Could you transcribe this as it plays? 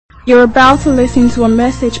You're about to listen to a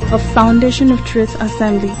message of Foundation of Truth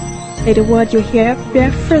Assembly. May the word you hear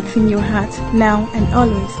bear fruit in your heart, now and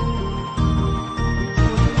always.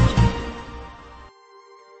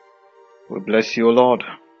 We bless you, Lord.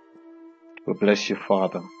 We bless you,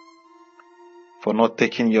 Father, for not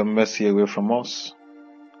taking your mercy away from us,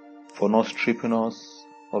 for not stripping us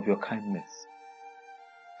of your kindness.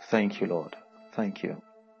 Thank you, Lord. Thank you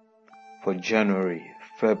for January,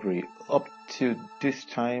 February, up to this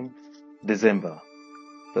time, December,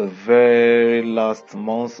 the very last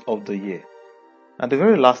month of the year, and the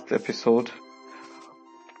very last episode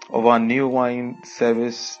of our new wine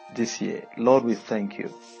service this year. Lord, we thank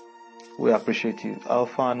you. We appreciate you.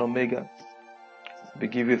 Alpha and Omega, we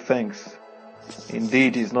give you thanks.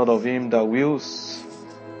 Indeed, it's not of him that wills,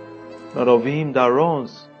 not of him that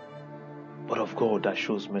runs, but of God that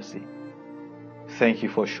shows mercy. Thank you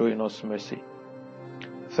for showing us mercy.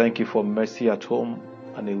 Thank you for mercy at home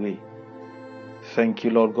and away. Thank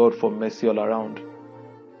you, Lord God, for mercy all around.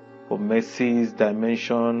 For mercy's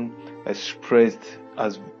dimension expressed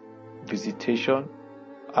as visitation,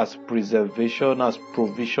 as preservation, as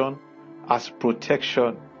provision, as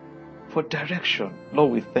protection, for direction.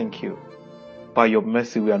 Lord, we thank you. By your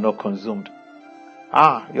mercy we are not consumed.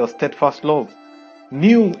 Your steadfast love,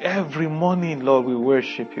 new every morning, Lord, we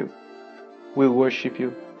worship you. We worship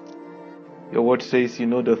you. Your word says you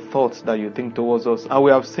know the thoughts that you think towards us. And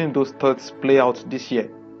we have seen those thoughts play out this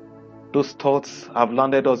year. Those thoughts have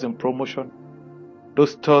landed us in promotion.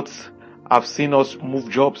 Those thoughts have seen us move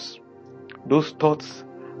jobs. Those thoughts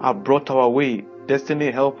have brought our way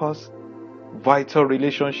destiny helpers, vital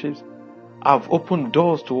relationships, have opened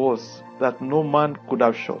doors to us that no man could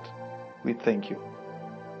have shut. We thank you.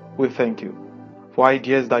 We thank you for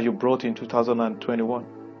ideas that you brought in 2021.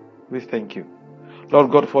 We thank you.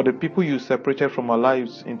 Lord God, for the people you separated from our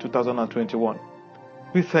lives in 2021.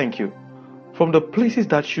 We thank you. From the places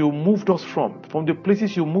that you moved us from the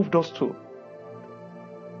places you moved us to.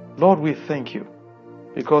 Lord, we thank you.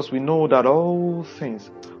 Because we know that all things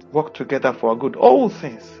work together for our good. All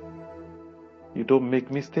things. You don't make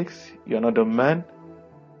mistakes. You are not a man.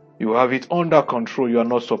 You have it under control. You are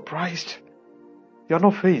not surprised. You are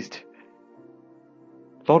not fazed.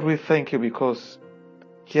 Lord, we thank you because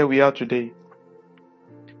here we are today,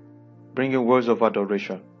 bringing words of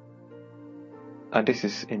adoration. And this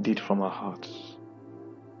is indeed from our hearts.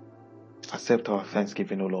 Accept our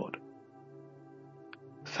thanksgiving, O Lord.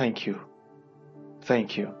 Thank you.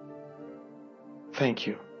 Thank you. Thank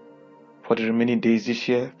you. For the remaining days this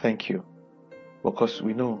year, thank you. Because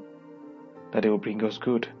we know that it will bring us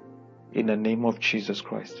good. In the name of Jesus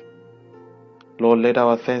Christ. Lord, let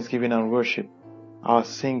our thanksgiving and worship, our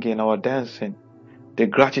singing, our dancing, the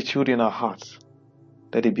gratitude in our hearts,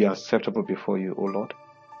 let it be acceptable before you, O Lord.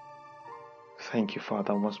 Thank you,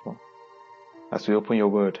 Father, once more. As we open your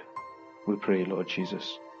word, we pray, Lord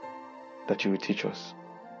Jesus, that you will teach us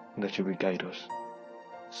and that you will guide us.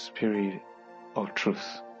 Spirit of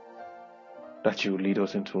truth, that you will lead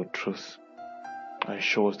us into truth and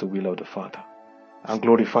show us the will of the Father. And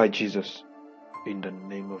glorify Jesus in the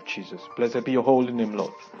name of Jesus. Blessed be your holy name,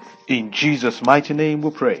 Lord. In Jesus' mighty name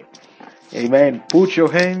we pray. Amen. Put your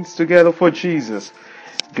hands together for Jesus.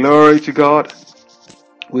 Glory to God.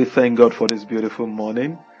 We thank God for this beautiful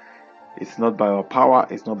morning. It's not by our power,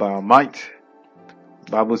 it's not by our might.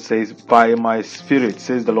 The Bible says, by my spirit,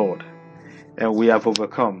 says the Lord. And we have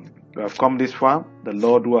overcome. We have come this far. The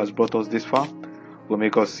Lord who has brought us this far will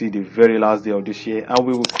make us see the very last day of this year, and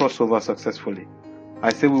we will cross over successfully.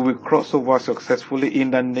 I say we will cross over successfully in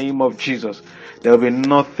the name of Jesus. There will be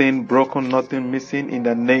nothing broken, nothing missing in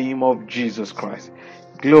the name of Jesus Christ.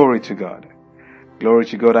 Glory to God. Glory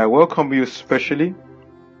to God. I welcome you specially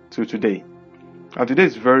to today. And today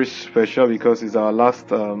is very special because it's our last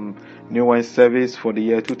new wine service for the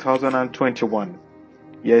year 2021.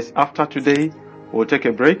 Yes, after today, we'll take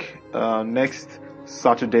a break. Next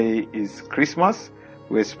Saturday is Christmas.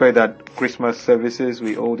 We expect that Christmas services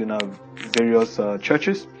we hold in our various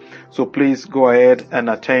churches. So please go ahead and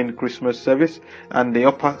attend Christmas service. And the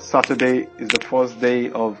upper Saturday is the first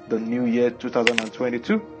day of the new year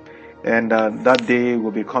 2022. And that day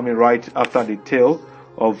will be coming right after the tail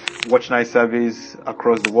of watch night service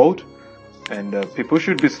across the world. And people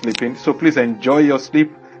should be sleeping. So please enjoy your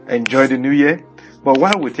sleep. Enjoy the new year. But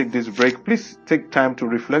while we take this break, please take time to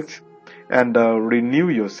reflect and renew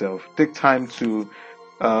yourself. Take time to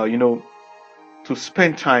to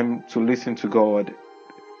spend time to listen to God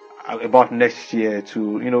about next year,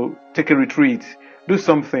 to, take a retreat, do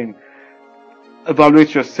something,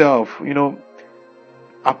 evaluate yourself,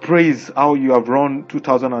 appraise how you have run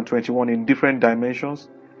 2021 in different dimensions,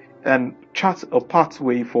 and chart a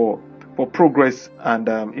pathway for progress and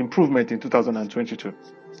improvement in 2022.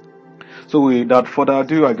 So without further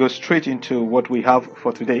ado, I go straight into what we have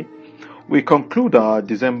for today. We conclude our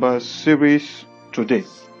December series today.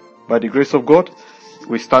 By the grace of God,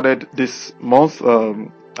 we started this month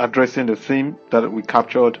addressing the theme that we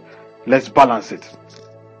captured, let's balance it.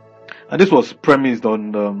 And this was premised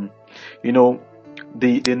on,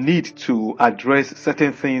 the need to address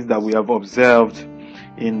certain things that we have observed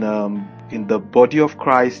in the body of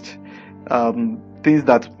Christ, things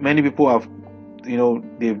that many people have,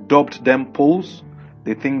 they've dubbed them poles.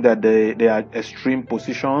 They think that they are extreme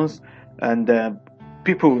positions, and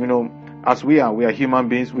people, as we are human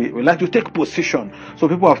beings, we like to take position. So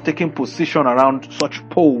people have taken position around such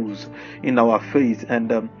poles in our faith,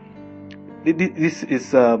 and this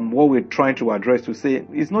is what we're trying to address, to say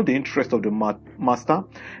it's not the interest of the master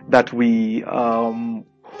that we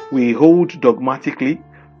hold dogmatically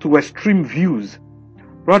to extreme views,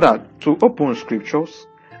 rather to open scriptures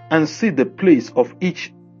and see the place of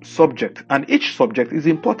each subject. And each subject is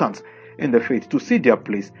important in the faith, to see their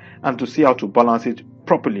place and to see how to balance it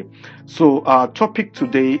properly. So our topic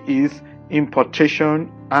today is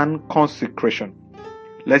impartation and consecration.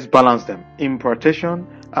 Let's balance them. Impartation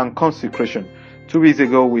and consecration. 2 weeks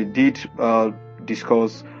ago we did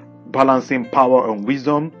discuss balancing power and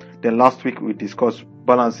wisdom. Then last week we discussed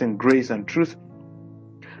balancing grace and truth.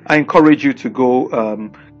 I encourage you to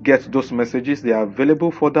go get those messages. They are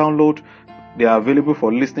available for download. They are available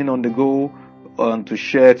for listening on the go, to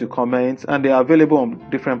share, to comment, and they are available on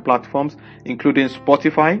different platforms, including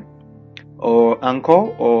Spotify or Anchor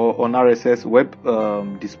or on RSS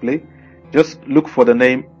web display. Just look for the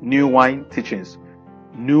name New Wine Teachings.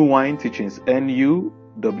 New Wine Teachings, NUWINE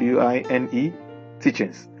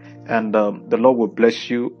Teachings. And the Lord will bless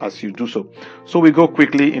you as you do so. So we go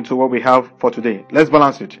quickly into what we have for today. Let's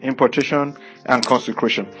balance it. Impartation and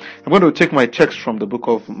consecration. I'm going to take my text from the book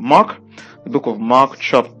of Mark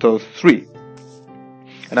chapter 3.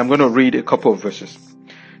 And I'm going to read a couple of verses.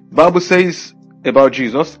 The Bible says about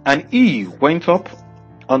Jesus, and he went up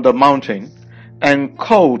on the mountain and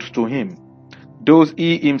called to him those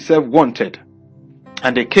he himself wanted,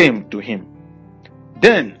 and they came to him.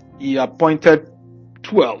 Then he appointed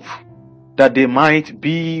 12, that they might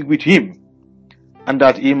be with him, and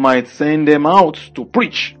that he might send them out to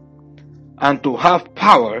preach, and to have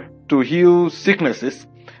power to heal sicknesses,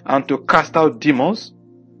 and to cast out demons.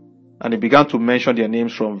 And he began to mention their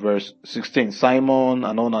names from verse 16, Simon,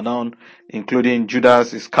 and on, including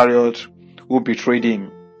Judas Iscariot, who betrayed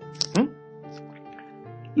him.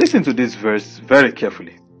 Listen to this verse very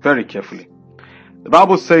carefully, very carefully. The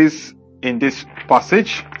Bible says in this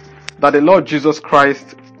passage that the Lord Jesus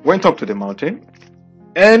Christ went up to the mountain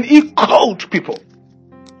and he called people.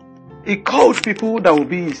 He called people that will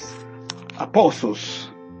be his apostles.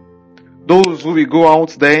 Those who will go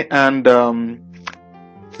out there and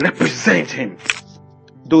represent him.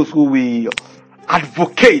 Those who will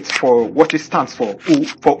advocate for what he stands for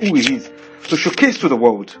who he is. To showcase to the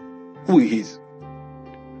world who he is.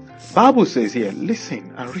 Bible says here,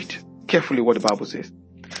 listen and read carefully what the Bible says.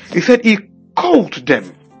 He said he called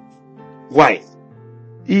them. Why?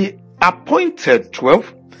 He appointed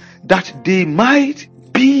 12 that they might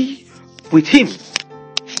be with him.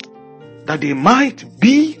 That they might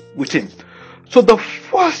be with him. So the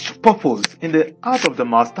first purpose in the heart of the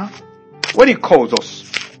master, when he calls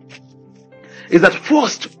us, is that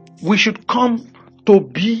first we should come to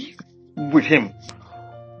be with him.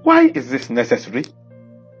 Why is this necessary?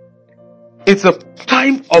 It's a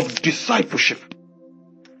time of discipleship.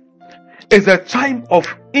 It's a time of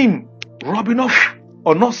him rubbing off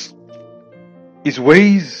on us his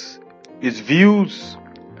ways, his views,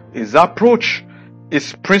 his approach,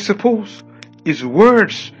 his principles, his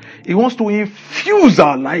words. He wants to infuse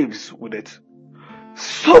our lives with it.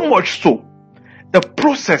 So much so, the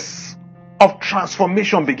process of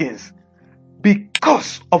transformation begins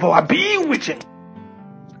because of our being with him.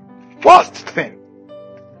 First thing,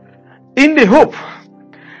 in the hope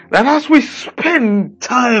that as we spend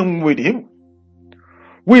time with him,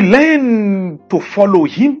 we learn to follow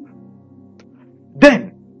him. Then,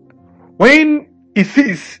 when he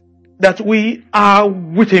sees that we are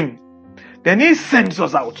with him, then he sends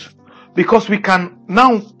us out, because we can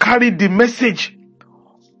now carry the message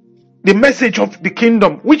of the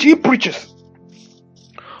kingdom which he preaches,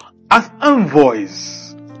 as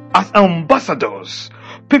envoys, as ambassadors,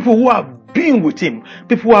 people who have been with him,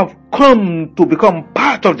 people who have come to become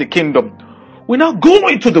part of the kingdom. We now go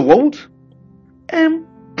into the world and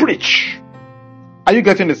preach. Are you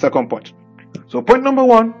getting the second point? So point number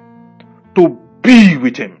one, to be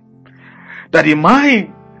with him, that he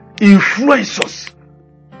might influence us,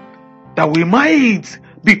 that we might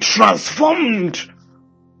be transformed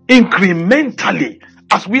incrementally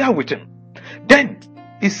as we are with him. Then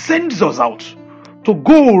he sends us out to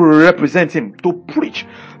go represent him, to preach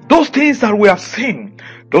those things that we have seen,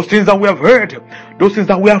 those things that we have heard, those things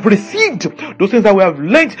that we have received, those things that we have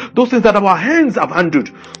learned, those things that our hands have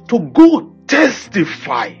handled, to go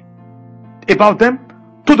testify about them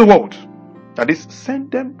to the world. That is,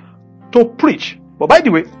 send them to preach. But by the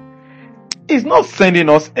way, he's not sending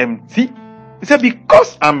us empty. He said,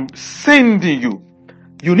 because I'm sending you,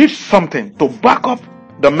 you need something to back up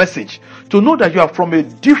the message, to know that you are from a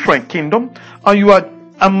different kingdom and you are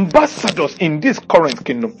ambassadors in this current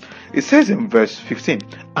kingdom. It says in verse 15,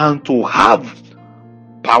 and to have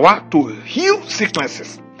power to heal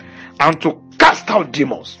sicknesses and to cast out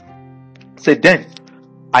demons. Say, then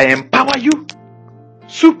I empower you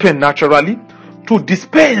supernaturally to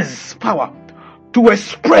dispense power, to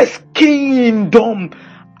express kingdom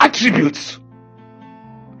attributes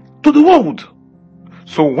to the world.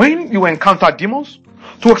 So when you encounter demons,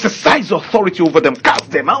 to exercise authority over them,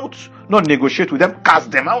 cast them out, not negotiate with them,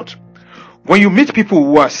 cast them out. When you meet people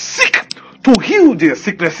who are sick, to heal their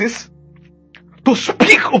sicknesses, to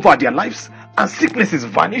speak over their lives, and sicknesses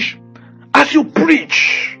vanish. As you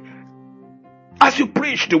preach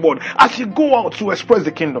the word, as you go out to express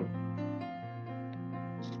the kingdom.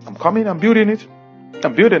 I'm building it.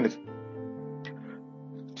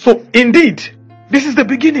 So indeed, this is the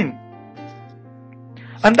beginning.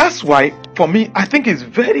 And that's why, for me, I think it's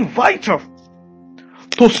very vital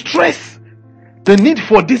to stress the need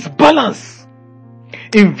for this balance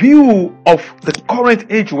in view of the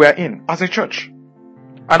current age we're in as a church.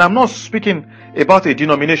 And I'm not speaking about a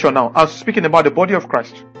denomination now. I'm speaking about the body of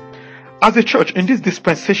Christ. As a church, in this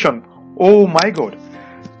dispensation, oh my God,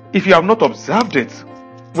 if you have not observed it,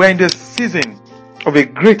 we're in the season of a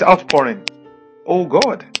great outpouring. Oh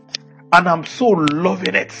God. And I'm so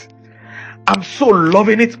loving it.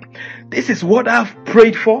 This is what I've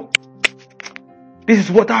prayed for. This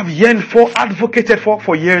is what I've yearned for, advocated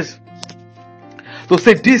for years. So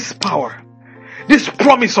say, this power, this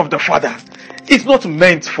promise of the Father is not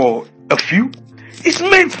meant for a few. It's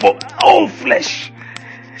meant for all flesh.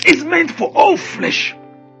 It's meant for all flesh.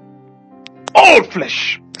 All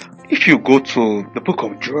flesh. If you go to the book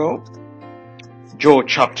of Joel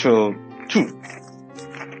chapter 2.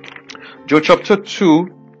 Joel chapter 2,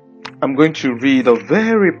 I'm going to read a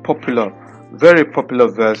very popular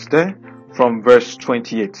verse there from verse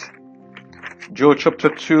 28. Joel chapter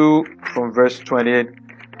 2 from verse 28.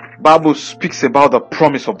 Bible speaks about the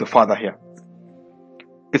promise of the Father here.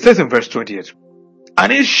 It says in verse 28,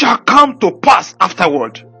 and it shall come to pass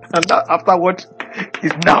afterward. And that afterward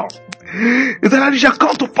is now. It says, and it shall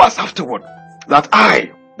come to pass afterward that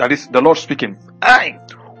I, that is the Lord speaking, I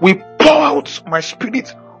will pour out my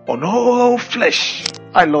spirit on all flesh.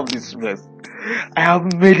 I love this verse. I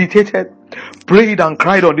have meditated, prayed and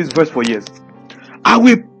cried on this verse for years. I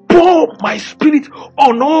will pour my spirit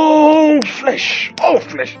on all flesh. All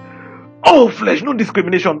flesh. All flesh. No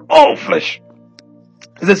discrimination. All flesh.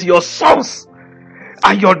 It says, your sons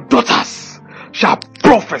and your daughters shall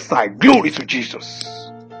prophesy. Glory to Jesus.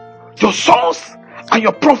 Your sons and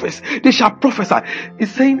your prophets, they shall prophesy.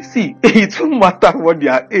 It's saying, see, it won't matter what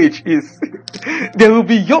their age is. They will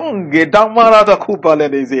be young. They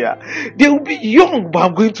will be young, but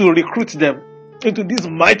I'm going to recruit them into this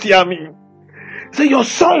mighty army. So your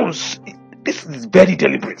sons, this is very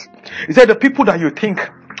deliberate. He said, the people that you think,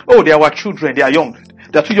 oh, they are our children, they are young.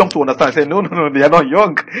 They are too young to understand. He said, no, they are not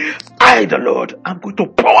young. I, the Lord, am going to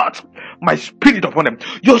pour out my spirit upon them.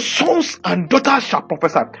 Your sons and daughters shall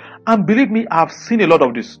prophesy. And believe me, I've seen a lot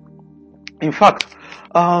of this. In fact,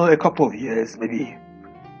 a couple of years, maybe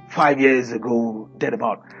 5 years ago,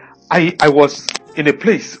 thereabout, I was in a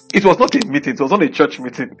place. It was not a meeting. It was not a church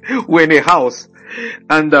meeting. We were in a house.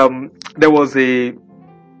 And there was a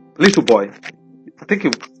little boy. I think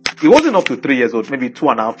he wasn't up to 3 years old, maybe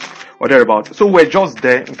 2.5 or thereabout. So we're just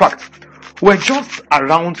there. In fact, we're just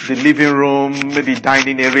around the living room, maybe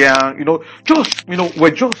dining area,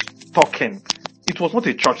 we're just talking. It was not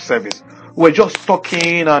a church service. We're just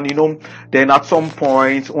talking, and then at some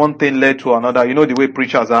point, one thing led to another. You know the way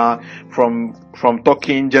preachers are, from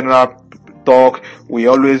talking, general talk, we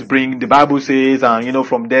always bring the Bible says, and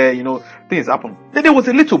from there, things happen. Then there was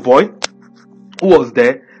a little boy who was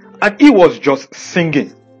there, and he was just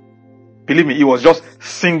singing. Believe me, he was just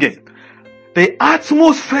singing. The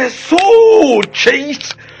atmosphere so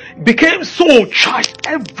changed, became so charged.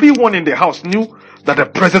 Everyone in the house knew that the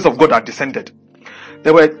presence of God had descended.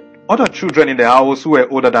 There were other children in the house who were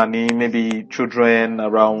older than him, maybe children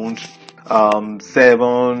around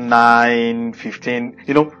 7, 9, 15,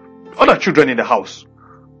 other children in the house.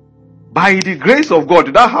 By the grace of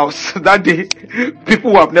God, that house, that day,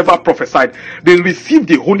 people who have never prophesied, they received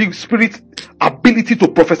the Holy Spirit ability to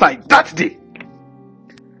prophesy that day.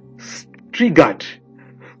 Triggered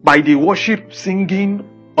by the worship singing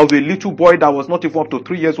of a little boy that was not even up to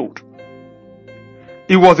 3 years old.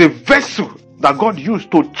 It was a vessel that God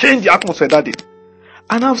used to change the atmosphere that day.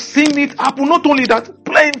 And I've seen it happen. Not only that,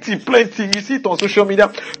 plenty. You see it on social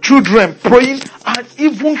media. Children praying, and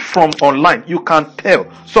even from online, you can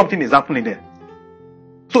tell something is happening there.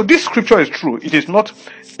 So this scripture is true. It is not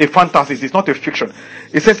a fantasy. It is not a fiction.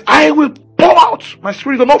 It says, I will pour out my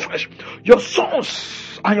spirit on all flesh. Your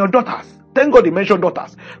sons and your daughters. Thank God he mentioned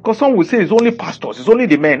daughters. Because some will say it's only pastors. It's only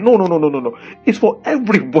the men. No. It's for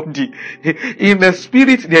everybody. In the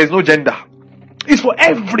spirit, there is no gender. It's for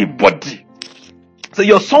everybody. So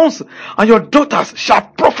your sons and your daughters shall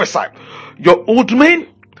prophesy. Your old men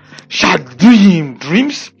shall dream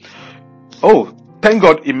dreams. Oh, thank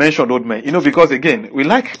God he mentioned old men. Because again, we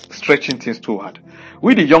like stretching things too hard.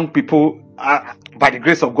 We the young people, by the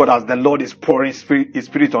grace of God, as the Lord is pouring his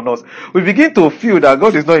spirit on us, we begin to feel that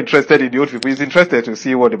God is not interested in the old people. He's interested to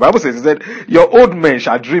see what the Bible says. He said, your old men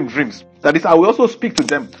shall dream dreams. That is, I will also speak to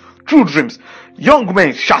them through dreams. Young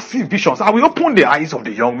men shall see visions. I will open the eyes of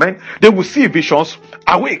the young men. They will see visions.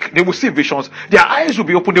 Awake. They will see visions. Their eyes will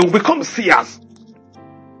be opened. They will become seers.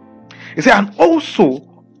 He said, and also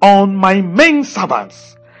on my men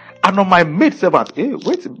servants and on my maid servants. Hey,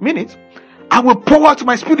 wait a minute. I will pour out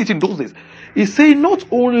my spirit in those days. He said not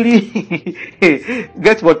only,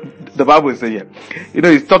 get what the Bible is saying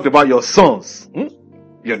here. He's talked about your sons,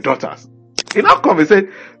 your daughters. He now comes and said,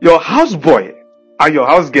 your houseboy and your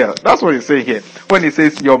house girl. That's what he's saying here. When he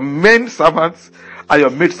says your men servants and your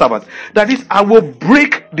maid servants. That is, I will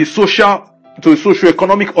break the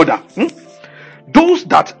socio-economic order. Those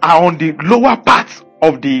that are on the lower part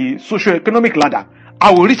of the socio-economic ladder,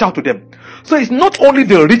 I will reach out to them. So it's not only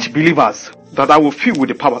the rich believers that I will fill with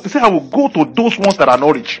the power. He said, I will go to those ones that are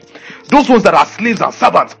not rich. Those ones that are slaves and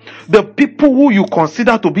servants. The people who you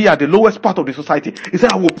consider to be at the lowest part of the society. He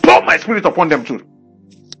said, I will pour my spirit upon them too.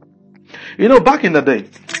 Back in the day,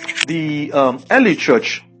 the early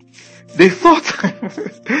church, they thought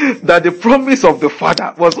that the promise of the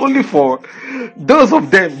Father was only for those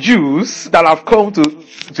of them Jews that have come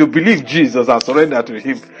to believe Jesus and surrender to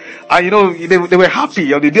Him. And they were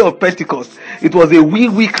happy on the day of Pentecost. It was a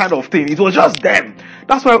wee kind of thing. It was just them.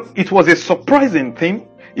 That's why it was a surprising thing.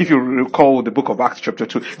 If you recall the book of Acts chapter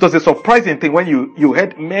 2, it was a surprising thing when you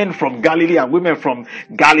had men from Galilee and women from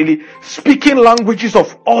Galilee speaking languages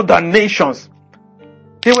of other nations.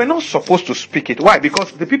 They were not supposed to speak it. Why?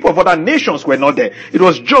 Because the people of other nations were not there. It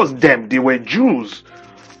was just them. They were Jews.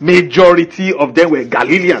 Majority of them were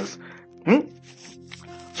Galileans.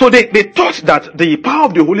 So they thought that the power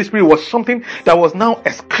of the Holy Spirit was something that was now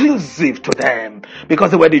exclusive to them.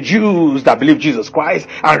 Because they were the Jews that believed Jesus Christ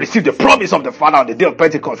and received the promise of the Father on the day of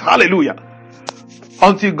Pentecost. Hallelujah.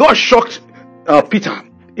 Until God shocked Peter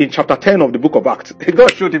in chapter 10 of the book of Acts.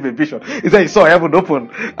 God showed him a vision. He said he saw heaven open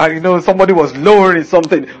and somebody was lowering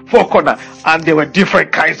something, four corner, and there were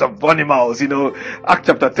different kinds of animals. Acts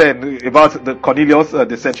chapter 10 about the Cornelius,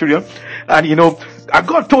 the centurion, and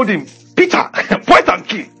God told him, Peter, point and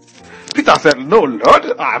kill. Peter said, no, Lord,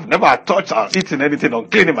 I've never touched or eaten anything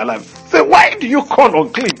unclean in my life. He said, why do you call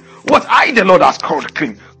unclean what I, the Lord, has called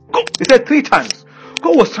clean? Go. He said 3 times.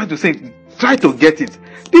 God was trying to say, try to get it.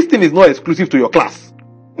 This thing is not exclusive to your class.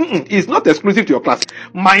 It's not exclusive to your class.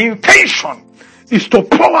 My intention is to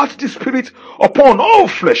pour out the Spirit upon all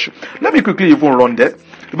flesh. Let me quickly even run there.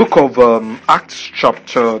 The book of Acts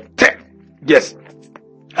chapter 10. Yes.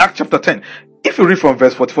 Acts chapter 10. If you read from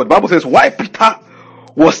verse 44, the Bible says, why Peter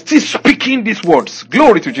was still speaking these words.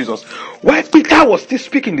 Glory to Jesus. While Peter was still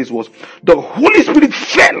speaking these words, the Holy Spirit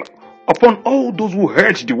fell upon all those who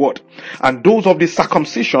heard the word. And those of the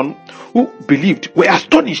circumcision who believed were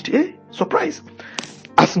astonished. Surprise.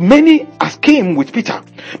 As many as came with Peter,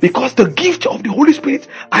 because the gift of the Holy Spirit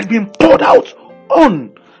had been poured out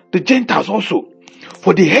on the Gentiles also.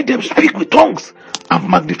 For they heard them speak with tongues and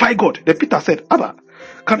magnify God. Then Peter said, Abba,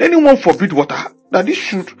 can anyone forbid water that this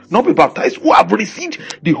should not be baptized who have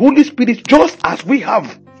received the Holy Spirit just as we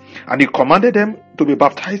have? And he commanded them to be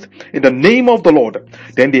baptized in the name of the Lord.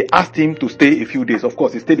 Then they asked him to stay a few days. Of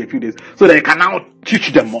course, he stayed a few days so that he can now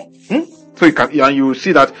teach them more. So you can, and you will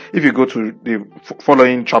see that if you go to the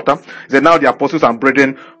following chapter, then now the apostles and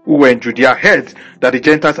brethren who were in Judea heard that the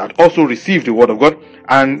Gentiles had also received the word of God.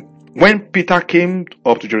 And when Peter came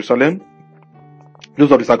up to Jerusalem,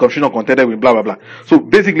 those of the circumcision contended with blah blah blah. So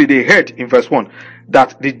basically they heard in verse 1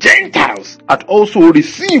 that the Gentiles had also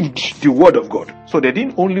received the word of God. So they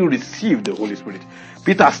didn't only receive the Holy Spirit.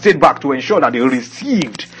 Peter stayed back to ensure that they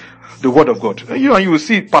received the word of God. And you will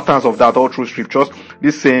see patterns of that all through scriptures.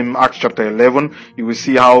 This same Acts chapter 11, you will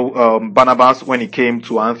see how Barnabas, when he came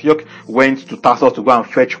to Antioch, went to Tarsus to go and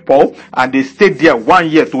fetch Paul, and they stayed there 1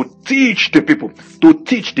 year to teach the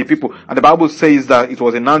people. And the Bible says that it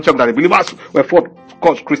was in Antioch that the believers were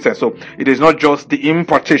called Christians. So it is not just the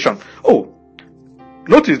impartation. Oh,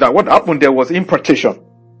 notice that what happened there was impartation.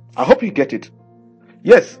 I hope you get it.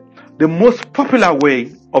 Yes, the most popular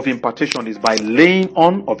way of impartation is by laying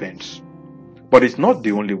on of hands. But it's not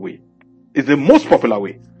the only way. It's the most popular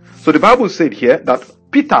way. So the Bible said here that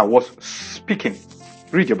Peter was speaking.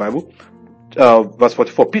 Read your Bible. Verse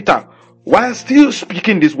 44. Peter, while still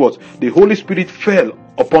speaking these words, the Holy Spirit fell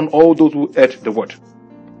upon all those who heard the word.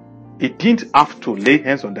 It didn't have to lay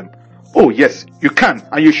hands on them. Oh yes, you can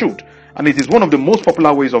and you should. And it is one of the most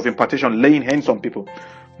popular ways of impartation, laying hands on people.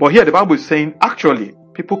 But here the Bible is saying, actually,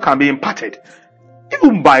 people can be imparted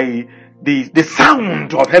even by the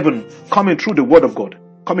sound of heaven coming through the word of God.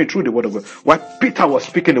 While Peter was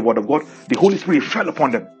speaking the word of God, the Holy Spirit fell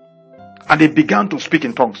upon them. And they began to speak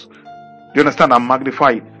in tongues. Do you understand? And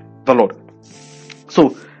magnify the Lord.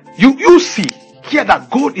 So, you see here that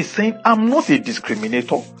God is saying, I'm not a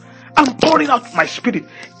discriminator. I'm pouring out my spirit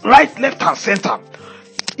right, left, and center.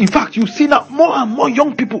 In fact, you see now more and more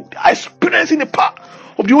young people are experiencing the power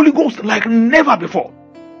of the Holy Ghost like never before.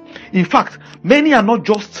 In fact, many are not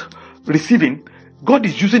just receiving. God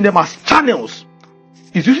is using them as channels.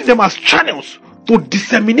 He's using them as channels to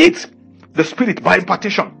disseminate the Spirit by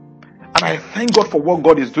impartation. And I thank God for what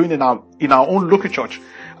God is doing in our own local church.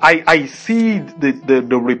 I see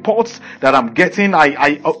the reports that I'm getting.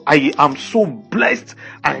 I am so blessed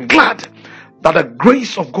and glad that the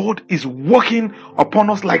grace of God is working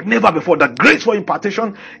upon us like never before. The grace for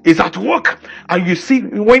impartation is at work. And you see,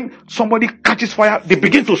 when somebody catches fire, they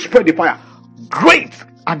begin to spread the fire. Great!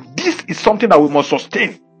 And this is something that we must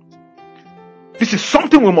sustain.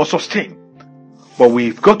 But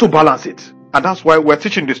we've got to balance it. And that's why we're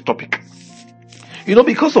teaching this topic.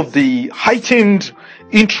 Because of the heightened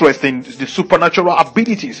interest in the supernatural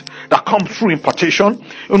abilities that come through impartation,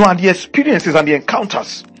 and the experiences and the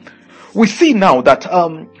encounters, we see now that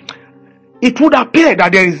it would appear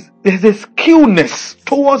that there's a skewness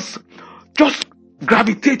towards just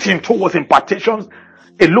gravitating towards impartation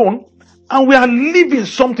alone, and we are leaving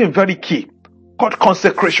something very key called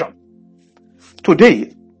consecration.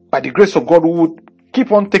 Today, by the grace of God, we would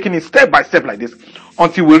keep on taking it step by step like this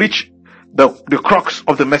until we reach the crux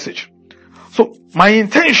of the message. So my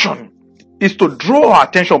intention is to draw our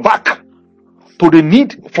attention back to the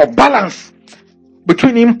need for balance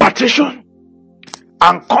between impartation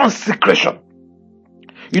and consecration.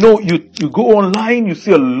 You go online, you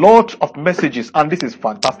see a lot of messages, and this is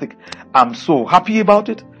fantastic. I'm so happy about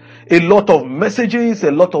it. A lot of messages,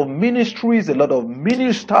 a lot of ministries, a lot of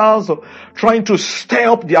ministers trying to stir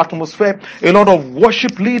up the atmosphere, a lot of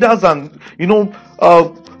worship leaders and,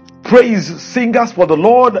 praise singers for the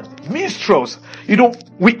Lord, minstrels.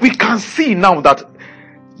 We can see now that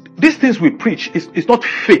these things we preach is not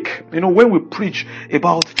fake. When we preach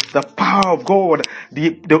about the power of God,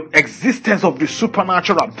 the existence of the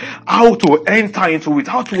supernatural, how to enter into it,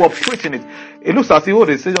 how to operate in it, it looks as if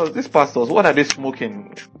they say, these pastors, what are they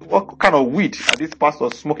smoking? What kind of weed are these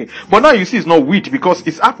pastors smoking? But now you see it's not weed because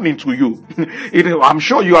it's happening to you. I'm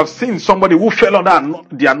sure you have seen somebody who fell under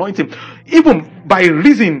the anointing. Even by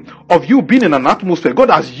reason of you being in an atmosphere,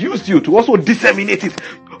 God has used you to also disseminate it.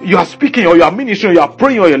 You are speaking or you are ministering, you are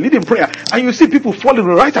praying or you're leading prayer, and you see people falling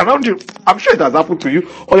right around you. I'm sure it has happened to you,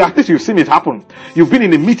 or at least you've seen it happen. You've been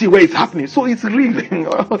in a meeting where it's happening. So it's real.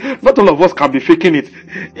 Not all of us can be faking it.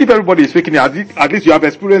 If everybody is faking it, at least you have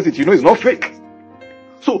experienced it. It's not fake.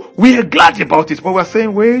 So we are glad about it, but we're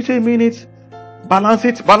saying, wait a minute. Balance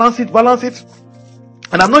it.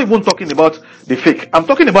 And I'm not even talking about the fake. I'm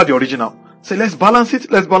talking about the original. So let's balance it.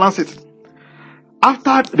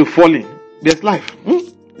 After the falling, there's life.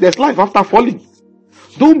 There's life after falling.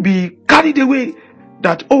 Don't be carried away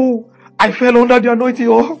that, I fell under the anointing,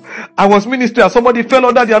 or I was ministering and somebody fell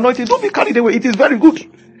under the anointing. Don't be carried away. It is very good.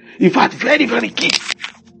 In fact, very, very key.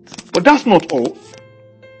 But that's not all.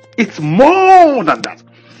 It's more than that.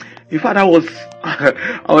 In fact, I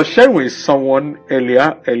was sharing with someone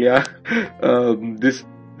earlier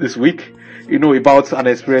this week, about an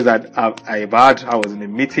experience that I've had. I was in a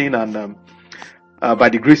meeting and by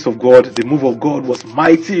the grace of God, the move of God was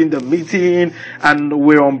mighty in the meeting, and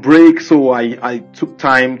we're on break, so I took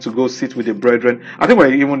time to go sit with the brethren. I think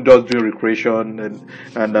we're even just doing recreation,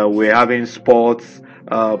 and we're having sports,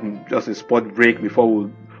 just a sport break before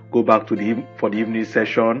we go back to for the evening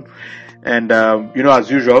session. And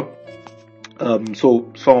as usual,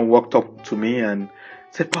 so someone walked up to me and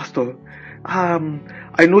said, "Pastor, I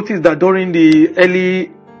noticed that during the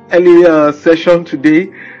early session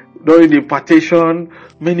today, during the impartation,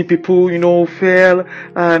 many people, fell,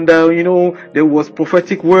 and there was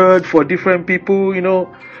prophetic word for different people,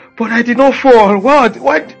 but I did not fall. What?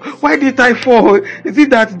 Why did I fall? Is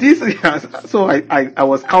it that this?" So I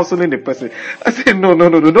was counseling the person. I said, no,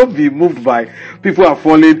 don't be moved by people are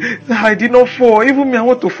falling. I did not fall. Even me, I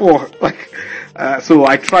want to fall. So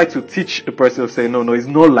I try to teach the person, say, no, it's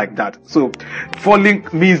not like that. So falling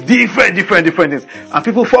means different things, and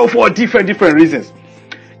people fall for different reasons.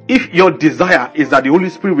 If your desire is that the Holy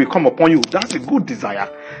Spirit will come upon you, that's a good desire.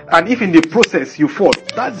 And if in the process you fall,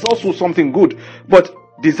 that's also something good. But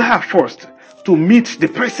desire first to meet the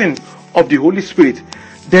person of the Holy Spirit,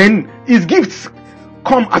 then his gifts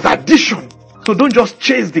come as addition. So don't just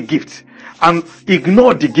chase the gift and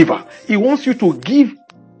ignore the giver. He wants you to give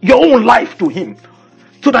your own life to him,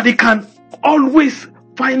 so that he can always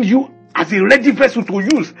find you as a ready vessel to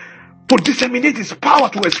use to disseminate his power,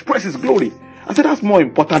 to express his glory. I said that's more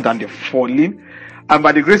important than the falling. And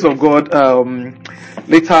by the grace of God,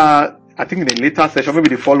 later, I think in a later session, maybe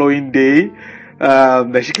the following day,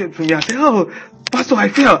 then she came to me and said, "Oh, Pastor, I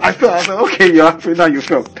fell." I said, "Okay, you're happy now, you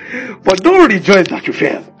fell. But don't rejoice that you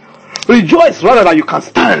fell. Rejoice rather that you can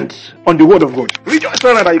stand on the word of God. Rejoice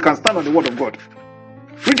rather that you can stand on the word of God.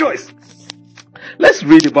 Rejoice." Let's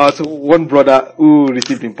read about one brother who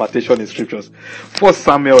received impartation in scriptures. 1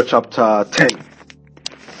 Samuel chapter 10.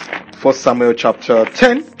 1 Samuel chapter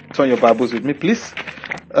 10. Turn your Bibles with me, please.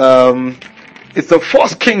 It's the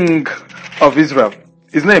first king of Israel.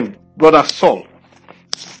 His name, brother Saul.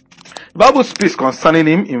 The Bible speaks concerning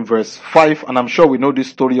him in verse 5, and I'm sure we know this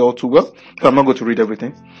story all too well, so I'm not going to read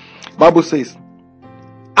everything. The Bible says,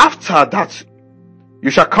 "After that, you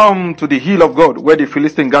shall come to the hill of God, where the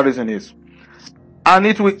Philistine garrison is. And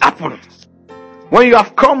it will happen, when you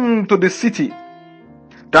have come to the city,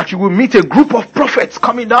 that you will meet a group of prophets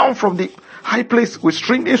coming down from the high place with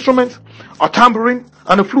stringed instruments, a tambourine,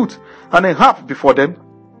 and a flute, and a harp before them.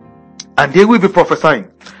 And they will be prophesying.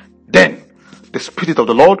 Then the Spirit of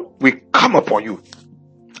the Lord will come upon you,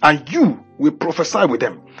 and you will prophesy with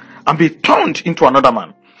them, and be turned into another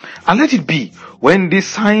man. And let it be, when these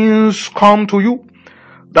signs come to you,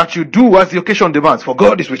 that you do as the occasion demands, for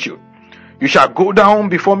God is with you. You shall go down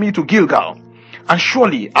before me to Gilgal, and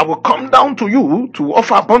surely I will come down to you to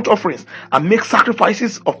offer burnt offerings and make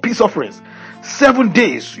sacrifices of peace offerings. 7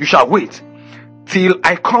 days you shall wait, till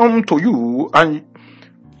I come to you and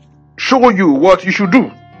show you what you should do."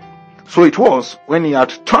 So it was, when he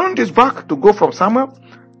had turned his back to go from Samuel,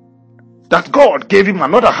 that God gave him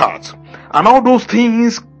another heart, and all those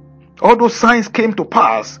signs came to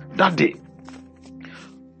pass that day.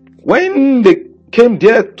 When they came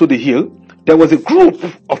there to the hill, there was a group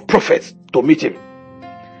of prophets to meet him.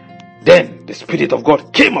 Then the Spirit of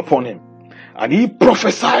God came upon him, and he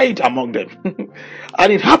prophesied among them.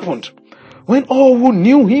 And it happened, when all who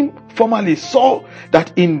knew him formerly saw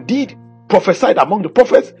that indeed prophesied among the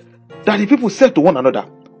prophets, that the people said to one another,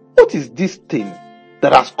 "What is this thing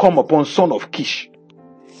that has come upon son of Kish?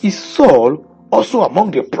 Is Saul also among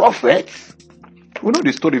the prophets?" We know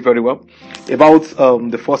the story very well about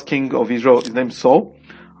the first king of Israel. His name is Saul.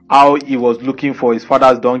 How he was looking for his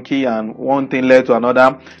father's donkey, and one thing led to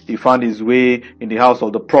another. He found his way in the house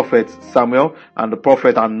of the prophet Samuel, and the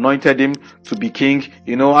prophet anointed him to be king.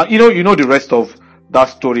 You know the rest of that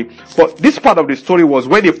story. But this part of the story was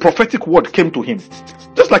when a prophetic word came to him,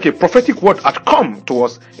 just like a prophetic word had come to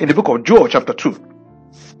us in the book of Joel chapter 2.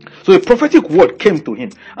 So a prophetic word came to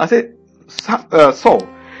him and said, "Saul,"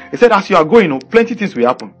 he said, "as you are going, plenty things will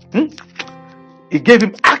happen." He gave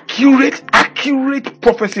him accurate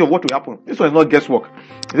prophecy of what will happen. This one is not guesswork.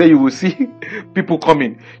 He said, you will see people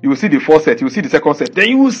coming. You will see the first set. You will see the second set. Then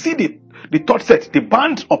you will see the third set, the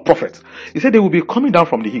band of prophets. He said they will be coming down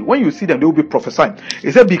from the hill. When you see them, they will be prophesying.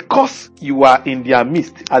 He said, because you are in their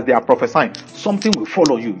midst as they are prophesying, something will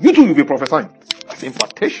follow you. You too will be prophesying. That's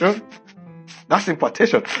impartation. That's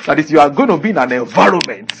impartation. That is, you are going to be in an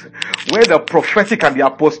environment where the prophetic and the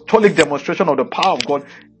apostolic demonstration of the power of God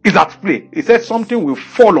is at play. He said something will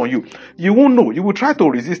fall on you. You won't know. You will try to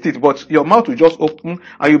resist it, but your mouth will just open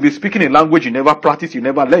and you'll be speaking a language you never practiced, you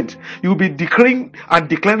never learned. You will be declaring and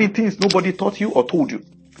declaring things nobody taught you or told you.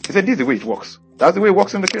 He said, this is the way it works. That's the way it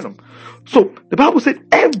works in the kingdom. So the Bible said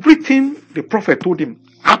everything the prophet told him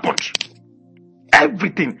happened.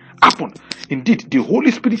 Everything happened. Indeed, the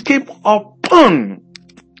Holy Spirit came upon,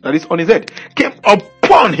 that is on his head, came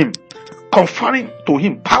upon him, conferring to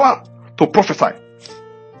him power to prophesy.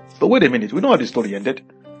 But wait a minute, we know how the story ended.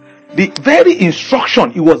 The very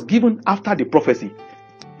instruction he was given after the prophecy,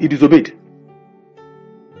 he disobeyed.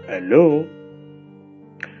 Hello?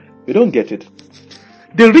 We don't get it.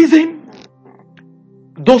 The reason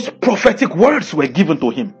those prophetic words were given to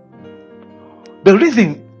him, the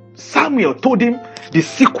reason Samuel told him the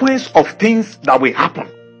sequence of things that will happen,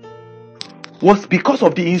 was because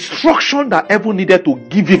of the instruction that heaven needed to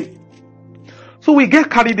give him. So we get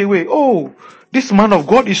carried away. Oh, this man of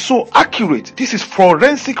God is so accurate. This is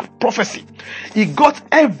forensic prophecy. He got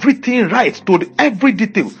everything right to every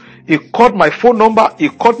detail. He called my phone number. He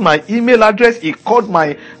called my email address. He called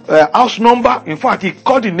my house number. In fact, he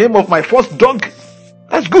called the name of my first dog.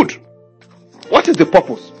 That's good. What is the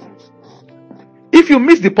purpose? If you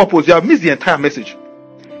miss the purpose, you have missed the entire message.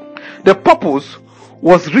 The purpose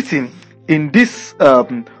was written in this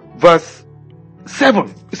verse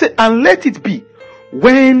 7. It said, and let it be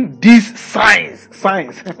when these signs.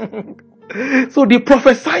 So the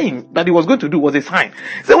prophesying that he was going to do was a sign.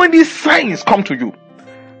 So when these signs come to you,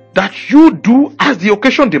 that you do as the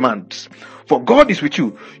occasion demands. For God is with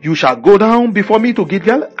you. You shall go down before me to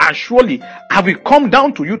Gilgal, and surely I will come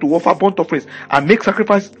down to you to offer burnt offerings and make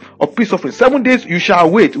sacrifice of peace offerings. 7 days you shall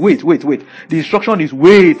wait. The instruction is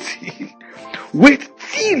wait. Wait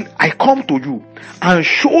till I come to you and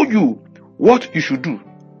show you what you should do.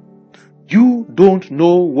 You don't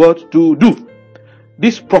know what to do.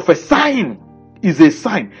 This prophesying is a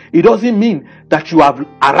sign. It doesn't mean that you have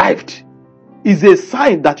arrived. It's a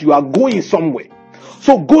sign that you are going somewhere.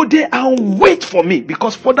 So go there and wait for me,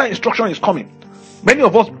 because further instruction is coming. Many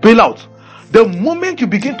of us bail out. The moment you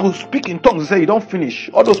begin to speak in tongues, they say you don't finish.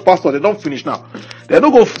 All those pastors, they don't finish now. They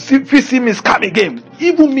don't go see me scam again.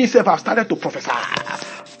 Even me self, I've started to prophesy.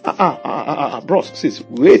 Bros, sis,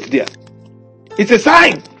 wait there. It's a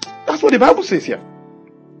sign. That's what the Bible says here.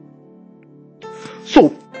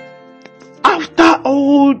 So, after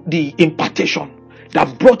all the impartation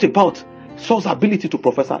that brought about Saul's ability to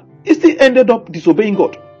prophesy, he still ended up disobeying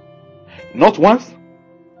God. Not once.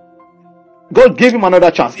 God gave him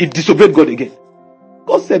another chance. He disobeyed God again.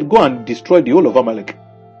 God said, go and destroy the whole of Amalek.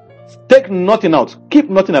 Take nothing out. Keep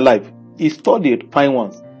nothing alive. He stored the fine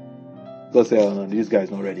ones. God said, oh, no, this guy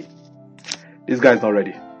is not ready. This guy is not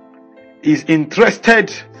ready. He's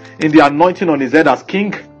interested in the anointing on his head as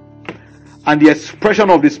king and the expression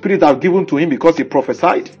of the Spirit I've given to him because he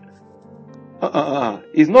prophesied.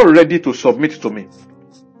 He's not ready to submit to me.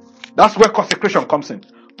 That's where consecration comes in.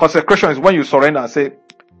 Consecration is when you surrender and say,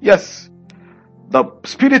 yes, the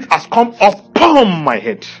Spirit has come upon my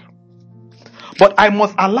head, but I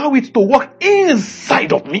must allow it to work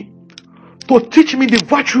inside of me to teach me the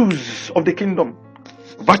virtues of the kingdom,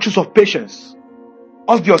 virtues of patience.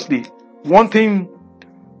 Obviously, one thing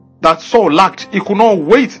that Saul lacked, he could not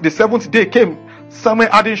wait. The 7th day came,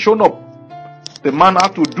 Samuel hadn't shown up. The man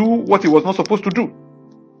had to do what he was not supposed to do.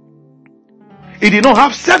 He did not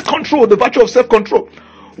have self-control, the virtue of self-control.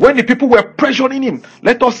 When the people were pressuring him,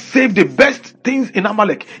 let us save the best things in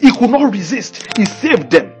Amalek, he could not resist. He saved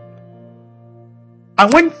them.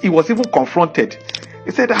 And when he was even confronted,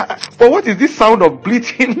 he said, but what is this sound of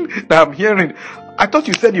bleating that I'm hearing? I thought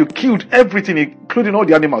you said you killed everything, including all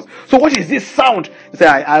the animals. So what is this sound? He said,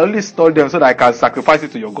 I only stole them so that I can sacrifice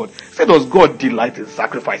it to your God. He said, does God delight in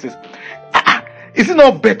sacrifices? Is it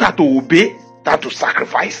not better to obey than to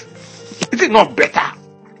sacrifice? Is it not better?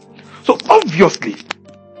 So obviously,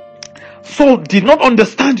 Saul did not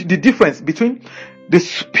understand the difference between the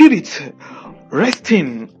Spirit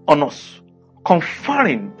resting on us,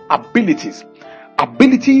 conferring abilities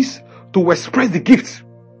to express the gifts.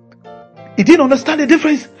 He didn't understand the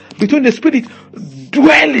difference between the Spirit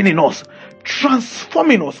dwelling in us,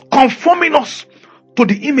 transforming us, conforming us to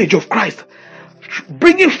the image of Christ,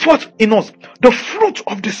 bringing forth in us the fruit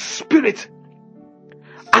of the Spirit,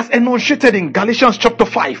 as enunciated in Galatians chapter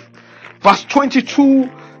 5, verse 22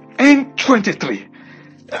 and 23.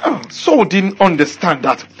 Saul didn't understand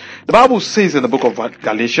that. The Bible says in the book of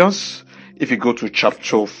Galatians, if you go to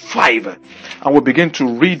chapter 5, and we'll begin to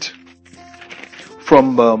read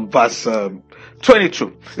from verse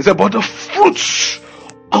 22. It says, but the fruits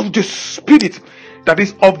of the Spirit, that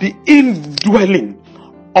is of the indwelling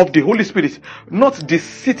of the Holy Spirit, not the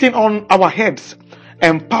sitting on our heads,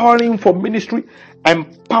 empowering for ministry,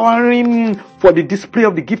 empowering for the display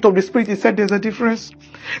of the gift of the Spirit. He said there's a difference.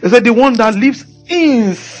 He said the one that lives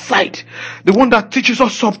inside, the one that teaches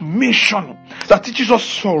us submission, that teaches us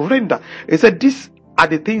surrender. He said these are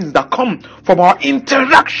the things that come from our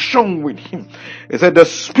interaction with Him. He said the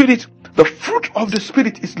Spirit, the fruit of the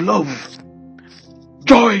Spirit is love,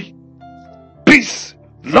 joy, peace,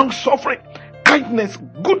 long-suffering, kindness,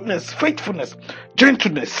 goodness, faithfulness,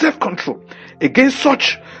 gentleness, self-control. Against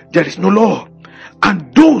such there is no law.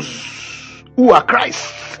 And those who are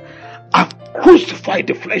Christ have crucified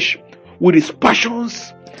the flesh with its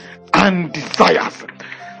passions and desires.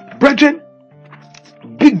 Brethren,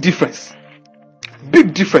 big difference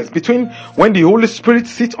between when the Holy Spirit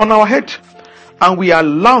sits on our head and we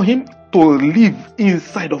allow Him to live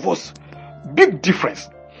inside of us. Big difference.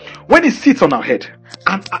 When He sits on our head,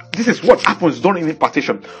 and this is what happens during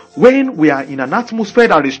impartation, when we are in an atmosphere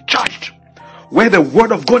that is charged, where the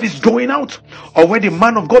word of God is going out, or where the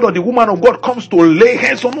man of God or the woman of God comes to lay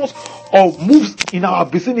hands on us, or moves in our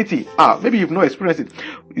vicinity. Maybe you've not experienced it.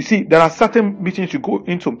 You see, there are certain meetings you go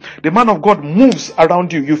into. The man of God moves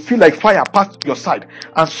around you. You feel like fire past your side,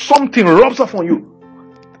 and something rubs off on you.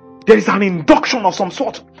 There is an induction of some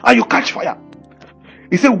sort, and you catch fire.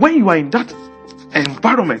 He said, when you are in that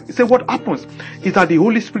environment, he said, what happens is that the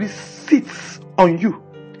Holy Spirit sits on you.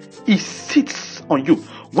 He sits on you.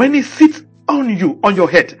 When He sits on you, on your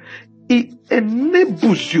head, He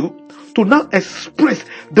enables you to now express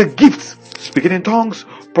the gifts, speaking in tongues,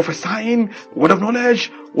 prophesying, word of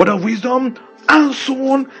knowledge, word of wisdom, and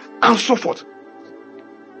so on and so forth.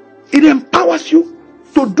 It empowers you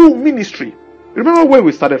to do ministry. Remember where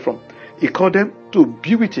we started from? He called them to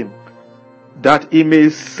be with Him, that He may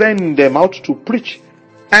send them out to preach,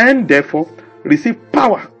 and therefore receive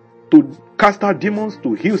power to cast out demons,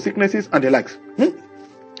 to heal sicknesses and the likes.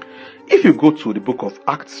 If you go to the book of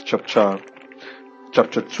Acts chapter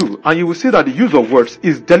 2, and you will see that the use of words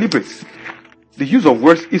is deliberate. The use of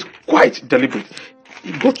words is quite deliberate.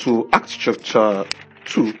 You go to Acts chapter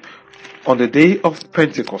 2, on the day of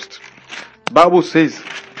Pentecost. The Bible says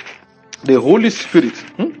the Holy Spirit.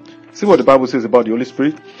 See what the Bible says about the Holy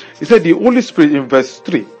Spirit. It said the Holy Spirit in verse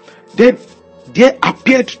 3. Then there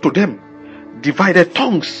appeared to them divided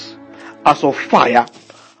tongues as of fire,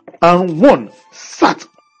 and one sat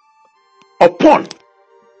upon,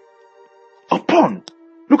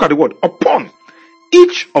 look at the word, upon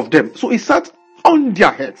each of them. So He sat on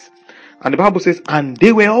their heads. And the Bible says, and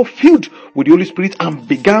they were all filled with the Holy Spirit and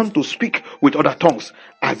began to speak with other tongues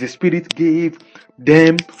as the Spirit gave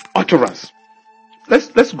them utterance.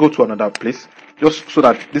 Let's go to another place, just so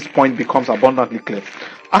that this point becomes abundantly clear.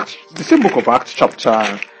 Acts, the same book of Acts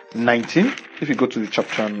chapter 19. If you go to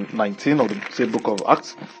chapter 19 of the same book of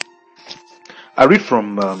Acts, I read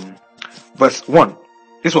from verse 1.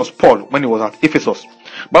 This was Paul when he was at Ephesus.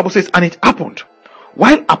 Bible says, and it happened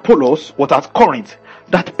while Apollos was at Corinth,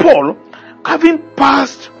 that Paul, having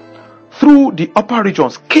passed through the upper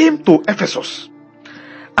regions, came to Ephesus.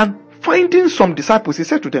 And finding some disciples, he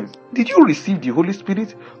said to them, did you receive the Holy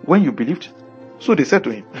Spirit when you believed? So they said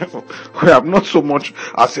to him, we have not so much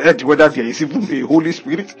as heard whether there is even a Holy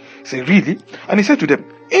Spirit. He said, really? And he said to them,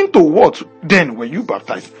 into what then were you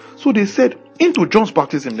baptized? So they said, into John's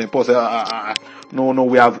baptism. Then Paul said, no,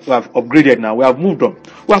 we have upgraded now. We have moved on.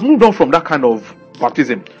 We have moved on from that kind of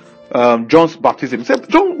baptism. John's baptism. He said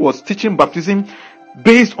John was teaching baptism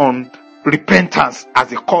based on repentance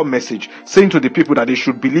as a core message, saying to the people that they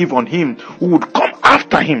should believe on Him who would come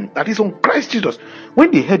after him, that is on Christ Jesus.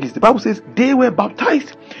 When they heard this, the Bible says they were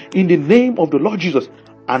baptized in the name of the Lord Jesus.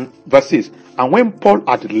 And verse 6, and when Paul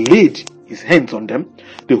had laid his hands on them,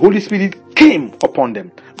 the Holy Spirit came upon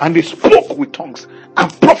them, and they spoke with tongues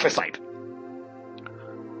and prophesied.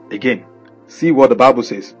 Again, see what the Bible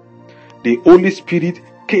says. The Holy Spirit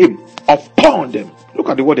came upon them. Look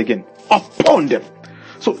at the word again. Upon them.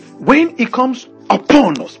 So when it comes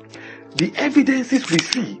upon us, the evidences we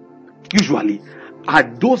see usually are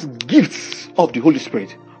those gifts of the Holy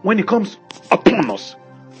Spirit. When it comes upon us,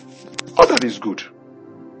 all that is good.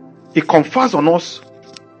 It confers on us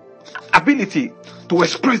ability to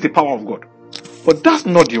express the power of God. But that's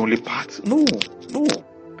not the only part. No.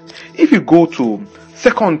 If you go to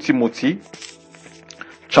 2 Timothy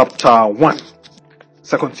chapter 1,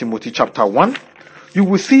 2 Timothy chapter 1, you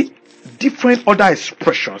will see different other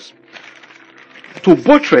expressions to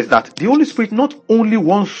buttress that the Holy Spirit not only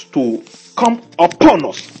wants to come upon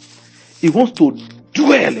us, He wants to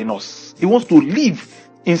dwell in us. He wants to live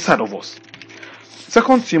inside of us.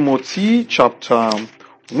 2 Timothy chapter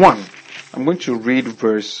 1, I'm going to read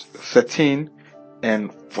verse 13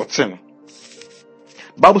 and 14.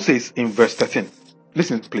 The Bible says in verse 13,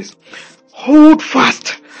 listen please. hold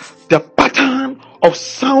fast the pattern of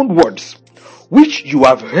sound words which you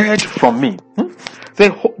have heard from me.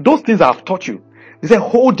 Say, those things I have taught you. He said,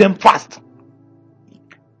 hold them fast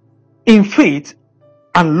in faith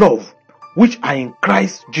and love which are in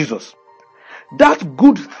Christ Jesus. That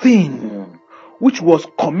good thing which was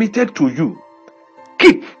committed to you,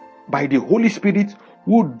 keep by the Holy Spirit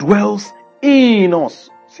who dwells in us.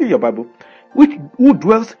 See your Bible. Who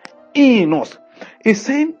dwells in us. It's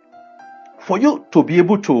saying for you to be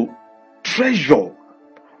able to treasure,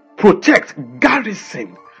 protect,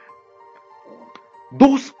 garrison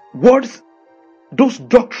those words, those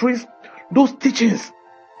doctrines, those teachings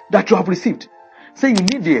that you have received. Say you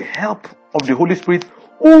need the help of the Holy Spirit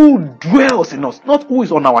who dwells in us, not who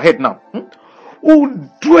is on our head now. Who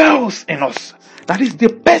dwells in us. That is the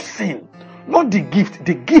person, not the gift.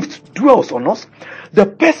 The gift dwells on us. The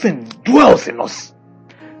person dwells in us.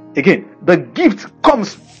 Again, the gift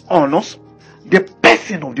comes on us. The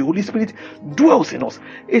person of the Holy Spirit dwells in us.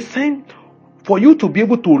 It's saying for you to be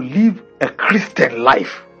able to live a Christian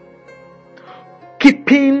life,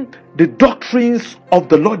 keeping the doctrines of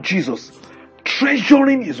the Lord Jesus,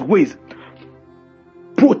 treasuring his ways,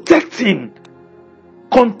 protecting,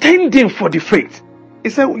 contending for the faith.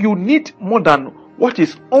 He said you need more than what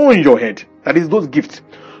is on your head. That is those gifts.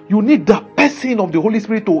 You need the person of the Holy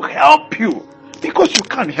Spirit to help you, because you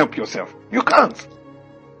can't help yourself. You can't.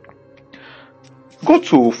 Go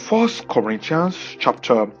to 1 Corinthians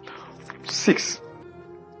chapter 6.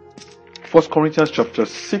 1 Corinthians chapter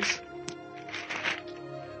 6.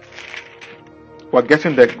 We're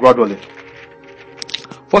getting there gradually.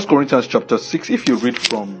 1 Corinthians chapter 6, if you read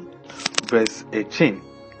from verse 18.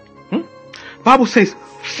 Bible says,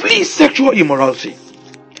 flee sexual immorality.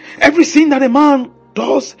 Every sin that a man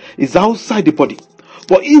does is outside the body.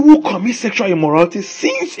 But he who commits sexual immorality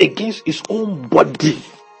sins against his own body.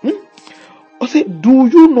 I say, do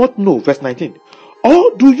you not know, verse 19,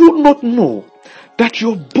 or do you not know that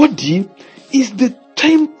your body is the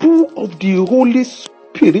temple of the Holy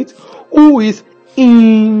Spirit who is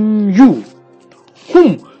in you,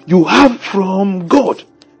 whom you have from God?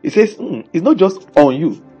 It says, it's not just on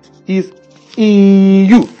you, it's in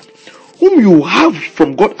you, whom you have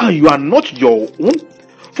from God, and you are not your own,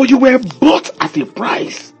 for you were bought at a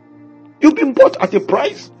price. You've been bought at a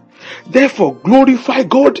price. Therefore, glorify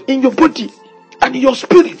God in your body and in your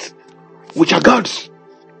spirit, which are God's.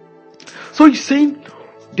 So he's saying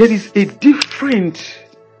there is a different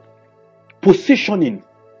positioning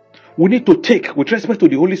we need to take with respect to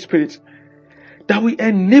the Holy Spirit that will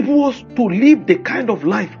enable us to live the kind of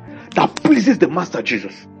life that pleases the Master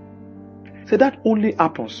Jesus. So that only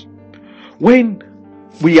happens when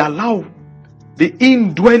we allow the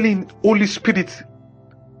indwelling Holy Spirit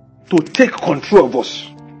to take control of us,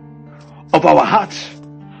 of our hearts,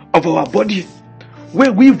 of our body,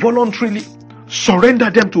 where we voluntarily surrender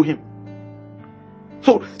them to Him.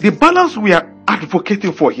 So the balance we are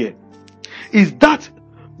advocating for here is that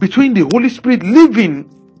between the Holy Spirit living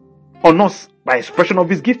on us by expression of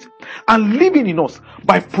His gift and living in us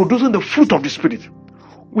by producing the fruit of the Spirit.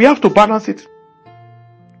 We have to balance it.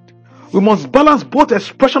 We must balance both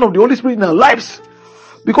expression of the Holy Spirit in our lives,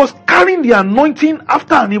 because carrying the anointing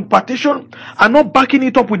after an impartation and not backing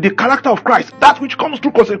it up with the character of Christ, that which comes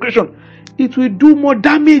through consecration, it will do more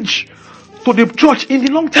damage to the church in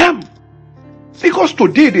the long term. Because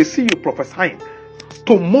today they see you prophesying,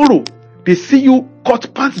 tomorrow they see you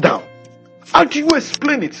cut pants down. How do you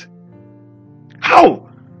explain it? How?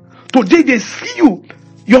 Today they see you,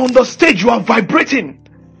 you're on the stage, you are vibrating,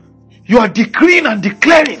 you are decreeing and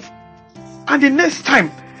declaring, and the next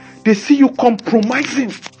time they see you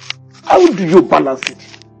compromising. How do you balance it?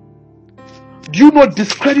 Do you not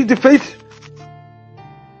discredit the faith?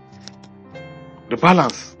 The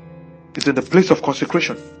balance is in the place of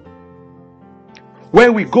consecration,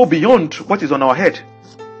 where we go beyond what is on our head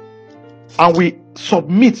and we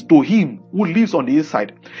submit to Him who lives on the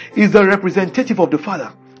inside. He is the representative of the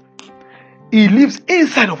Father. He lives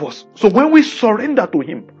inside of us. So when we surrender to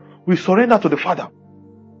Him, we surrender to the Father.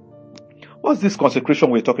 What's this consecration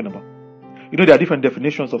we're talking about? You know, there are different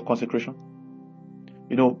definitions of consecration.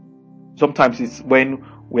 You know, sometimes it's when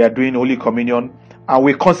we are doing Holy Communion and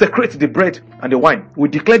we consecrate the bread and the wine. We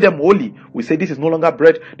declare them holy. We say this is no longer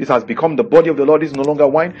bread. This has become the body of the Lord. This is no longer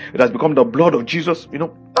wine. It has become the blood of Jesus. You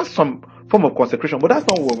know, that's some form of consecration. But that's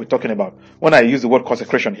not what we're talking about when I use the word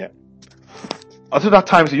consecration here. At other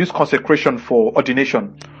times we use consecration for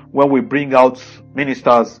ordination, when we bring out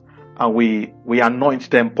ministers and we anoint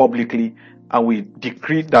them publicly and we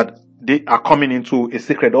decree that they are coming into a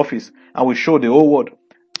sacred office and we show the whole world.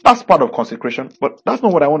 That's part of consecration, but that's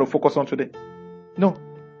not what I want to focus on today. No.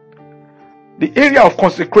 The area of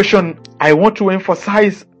consecration I want to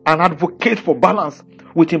emphasize and advocate for balance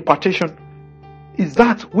with impartation is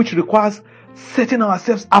that which requires setting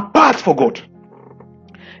ourselves apart for God.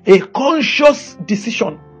 A conscious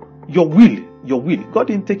decision. Your will. God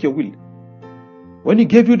didn't take your will. When He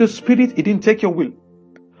gave you the Spirit, He didn't take your will.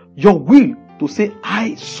 Your will to say,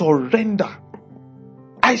 I surrender.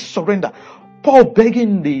 I surrender. Paul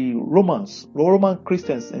begging the Roman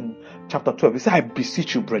Christians in chapter 12, he said, I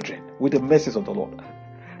beseech you, brethren, with the mercies of the Lord,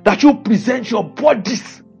 that you present your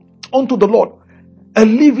bodies unto the Lord, a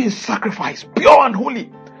living sacrifice, pure and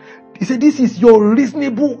holy. He said, this is your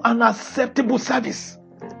reasonable and acceptable service.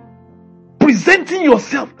 Presenting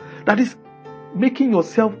yourself, that is, making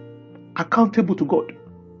yourself accountable to God.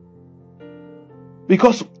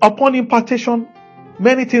 Because upon impartation,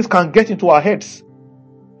 many things can get into our heads.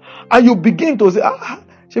 And you begin to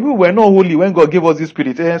say, we were not holy when God gave us this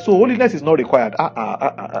Spirit. So holiness is not required.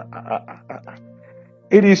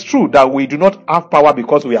 It is true that we do not have power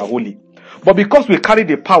because we are holy. But because we carry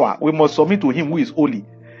the power, we must submit to Him who is holy.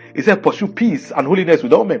 He said, pursue peace and holiness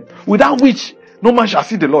with all men, without which no man shall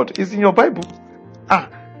see the Lord. It's in your Bible.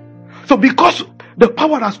 So because the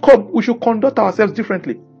power has come, we should conduct ourselves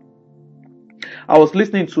differently. I was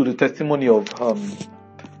listening to the testimony of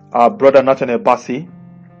our brother Nathaniel Bassi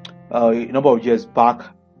a number of years back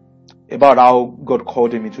about how God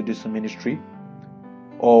called him into this ministry,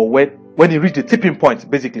 or when he reached the tipping point.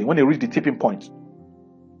 Basically, when he reached the tipping point,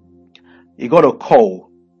 he got a call,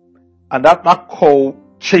 and that call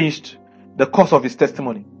changed the course of his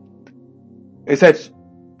testimony. He said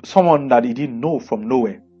someone that he didn't know from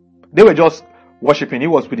nowhere, they were just worshiping. He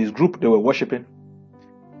was with his group, they were worshiping,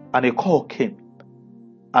 and a call came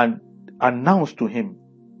and announced to him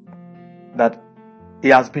that he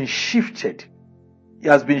has been shifted. He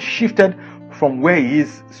has been shifted from where he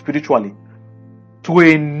is spiritually to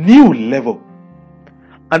a new level.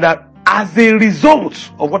 And that as a result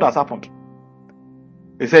of what has happened,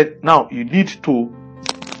 he said, now you need to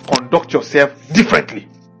conduct yourself differently.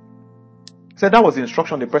 He said that was the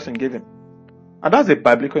instruction the person gave him. And that's a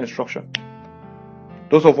biblical instruction.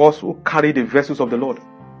 Those of us who carry the vessels of the Lord,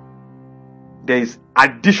 there is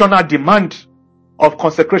additional demand of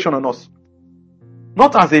consecration on us.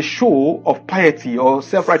 Not as a show of piety or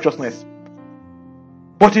self-righteousness,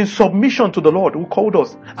 but in submission to the Lord who called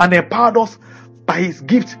us and empowered us by His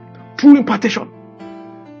gift through impartation.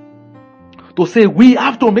 To say we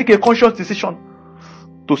have to make a conscious decision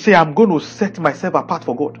to say, I'm going to set myself apart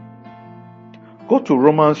for God. Go to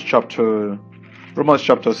Romans chapter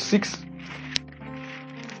 6.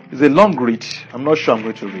 It's a long read. I'm not sure I'm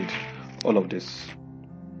going to read all of this.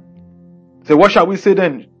 So what shall we say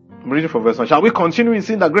then? I'm reading from verse 1. Shall we continue in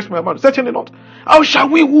sin that grace may abound? Certainly not. How shall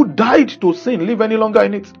we who died to sin live any longer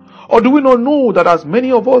in it? Or do we not know that as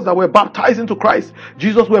many of us that were baptized into Christ,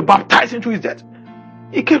 Jesus were baptized into His death?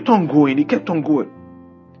 He kept on going. He got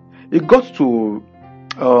to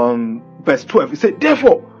verse 12. He said,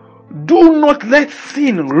 therefore, do not let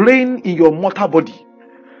sin reign in your mortal body,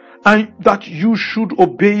 and that you should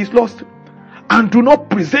obey His lust. And do not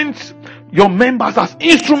present your members as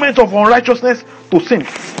instruments of unrighteousness to sin,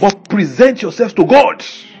 but present yourselves to God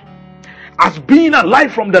as being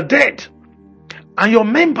alive from the dead, and your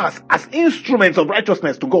members as instruments of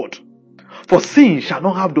righteousness to God. For sin shall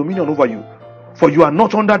not have dominion over you, for you are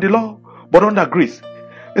not under the law, but under grace.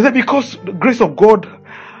 Is it because the grace of God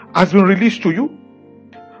has been released to you,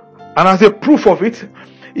 and as a proof of it,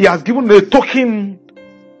 He has given the token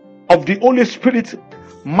of the Holy Spirit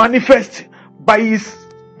manifest by His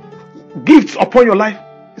gifts upon your life?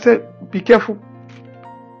 He said, be careful.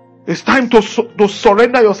 It's time to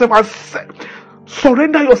surrender yourself and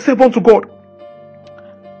surrender yourself unto God.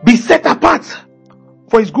 Be set apart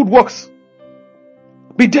for His good works.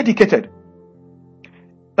 Be dedicated.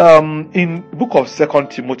 In the book of 2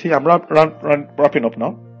 Timothy, I'm wrapping up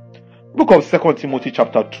now. Book of 2 Timothy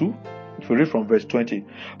chapter 2, if you read from verse 20,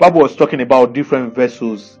 Bible was talking about different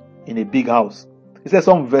vessels in a big house. He said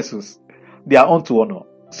some vessels, they are unto honor.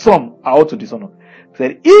 Some are unto dishonor. He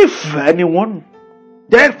said, if anyone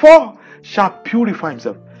therefore shall purify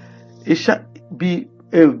himself, it shall be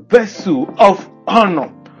a vessel of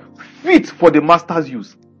honor, fit for the master's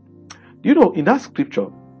use. You know, in that scripture,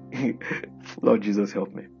 Lord Jesus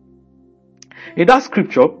help me. In that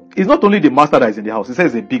scripture, it's not only the master that is in the house. It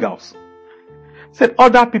says a big house. It said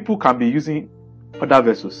other people can be using other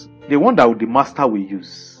vessels. The one that the master will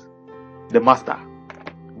use. The master.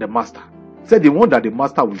 Said the one that the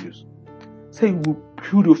master will use. Say he will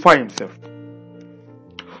purify himself,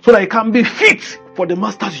 so that it can be fit for the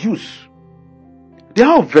master's use. They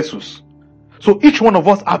are vessels. So each one of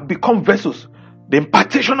us have become vessels. The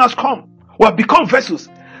impartation has come. We have become vessels.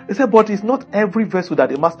 He said, but it's not every vessel that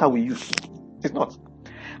the master will use. It's not.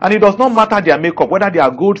 And it does not matter their makeup, whether they are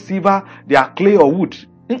gold, silver, they are clay or wood.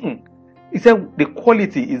 He said the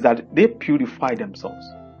quality is that they purify themselves.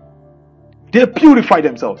 They purify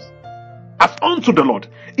themselves as unto the Lord.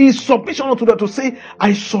 In submission unto them, to say,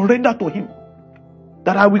 I surrender to Him,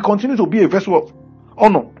 that I will continue to be a vessel of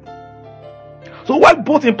honor. So while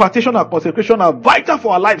both impartation and consecration are vital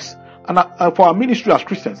for our lives and for our ministry as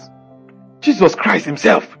Christians, Jesus Christ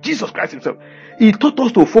Himself, He taught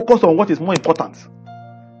us to focus on what is more important.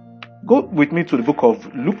 Go with me to the book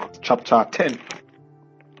of Luke chapter 10.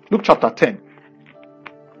 Luke chapter 10.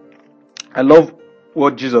 I love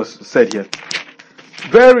what Jesus said here.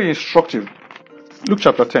 Very instructive. Luke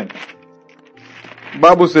chapter 10.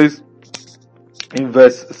 Bible says in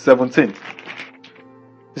verse 17. It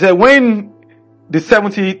said, when the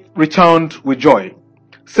 70 returned with joy,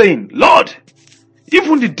 saying, Lord,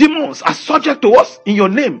 even the demons are subject to us in your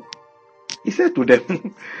name. He said to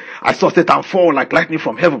them, I saw Satan fall like lightning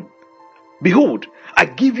from heaven. Behold, I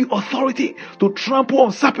give you authority to trample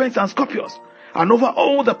on serpents and scorpions, and over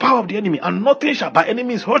all the power of the enemy, and nothing shall by any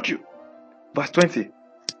means hurt you. Verse 20.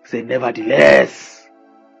 Say, nevertheless,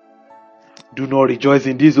 do not rejoice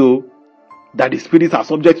in this, that the spirits are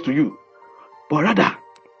subject to you, but rather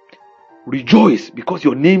rejoice because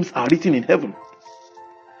your names are written in heaven.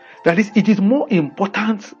 That is, it is more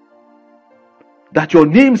important that your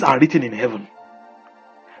names are written in heaven,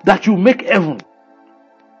 that you make heaven,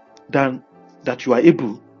 than that you are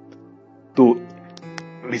able to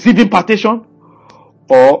receive impartation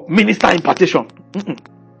or minister impartation.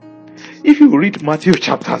 If you read Matthew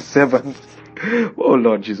chapter 7, oh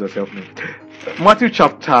Lord Jesus, help me. Matthew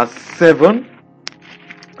chapter 7,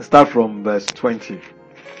 start from verse 20.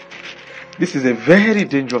 This is a very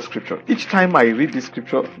dangerous scripture. Each time I read this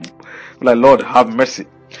scripture, I'm like, Lord, have mercy.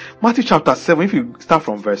 Matthew chapter 7, if you start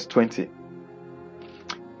from verse 20, it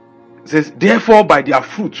says, therefore by their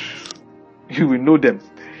fruits you will know them.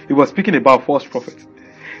 He was speaking about false prophets.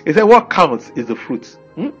 He said, what counts is the fruit,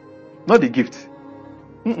 not the gift.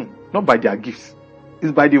 Not by their gifts.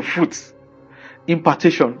 It's by the fruits.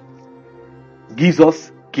 Impartation gives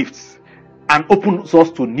us gifts and opens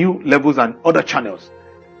us to new levels and other channels.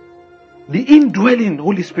 The indwelling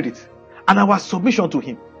Holy Spirit and our submission to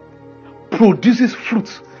Him produces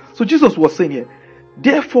fruits. So Jesus was saying here,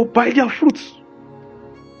 therefore by their fruits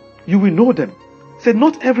you will know them. Say,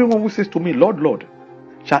 not everyone who says to me, Lord, Lord,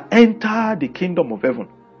 shall enter the kingdom of heaven.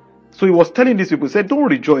 So He was telling these people, said, don't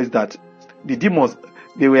rejoice that the demons,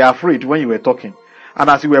 they were afraid when you were talking. And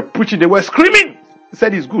as you were preaching, they were screaming. He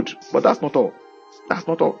said, it's good. But that's not all. That's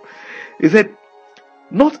not all. He said,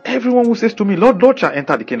 not everyone who says to me, Lord, Lord, shall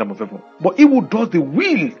enter the kingdom of heaven, but he who does the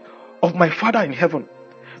will of my Father in heaven.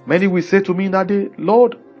 Many will say to me in that day,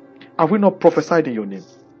 Lord, have we not prophesied in your name,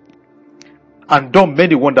 and done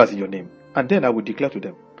many wonders in your name? And then I will declare to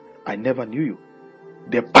them, I never knew you.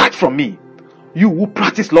 Depart from me, you who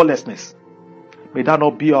practice lawlessness. May that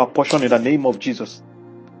not be our portion in the name of Jesus.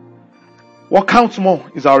 What counts more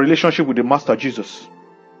is our relationship with the Master Jesus.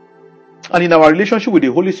 And in our relationship with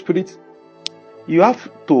the Holy Spirit, you have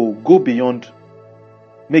to go beyond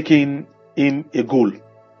making Him a goal.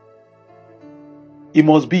 He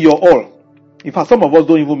must be your all. In fact, some of us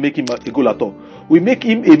don't even make Him a goal at all. We make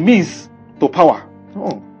Him a means to power.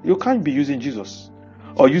 No, you can't be using Jesus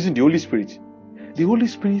or using the Holy Spirit. The Holy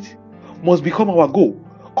Spirit must become our goal.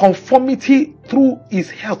 Conformity through His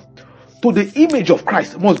help to the image of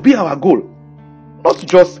Christ must be our goal. Not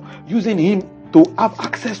just using Him to have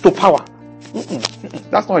access to power.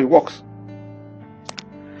 That's not how it works.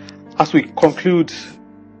 As we conclude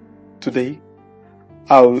today,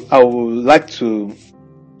 I would like to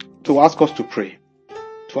ask us to pray.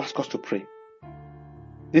 To ask us to pray.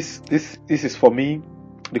 This is for me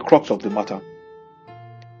the crux of the matter.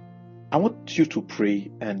 I want you to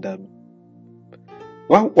pray, and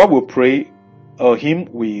while we pray, a hymn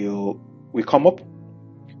will come up.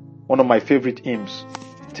 One of my favorite hymns,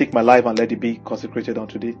 Take My Life and Let It Be Consecrated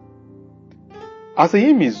Unto Thee. As the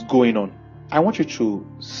hymn is going on, I want you to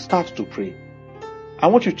start to pray. I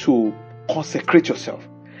want you to consecrate yourself.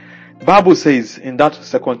 The Bible says in that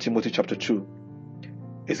 2 Timothy chapter 2,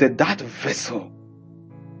 it said that vessel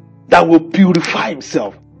that will purify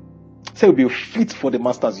himself, say will be fit for the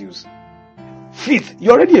master's use. Fit.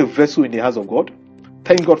 You're already a vessel in the hands of God.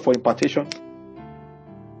 Thank God for impartation.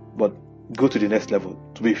 But go to the next level.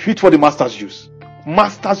 To be fit for the master's use.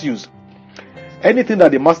 Master's use. Anything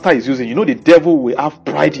that the master is using, the devil will have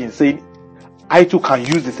pride in saying, I too can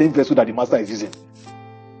use the same vessel that the master is using.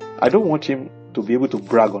 I don't want him to be able to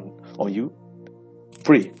brag on you.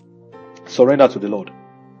 Pray. Surrender to the Lord.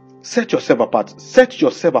 Set yourself apart. Set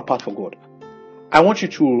yourself apart for God. I want you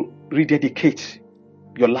to rededicate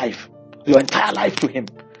your life, your entire life to Him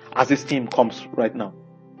as this hymn comes right now.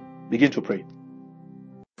 Begin to pray.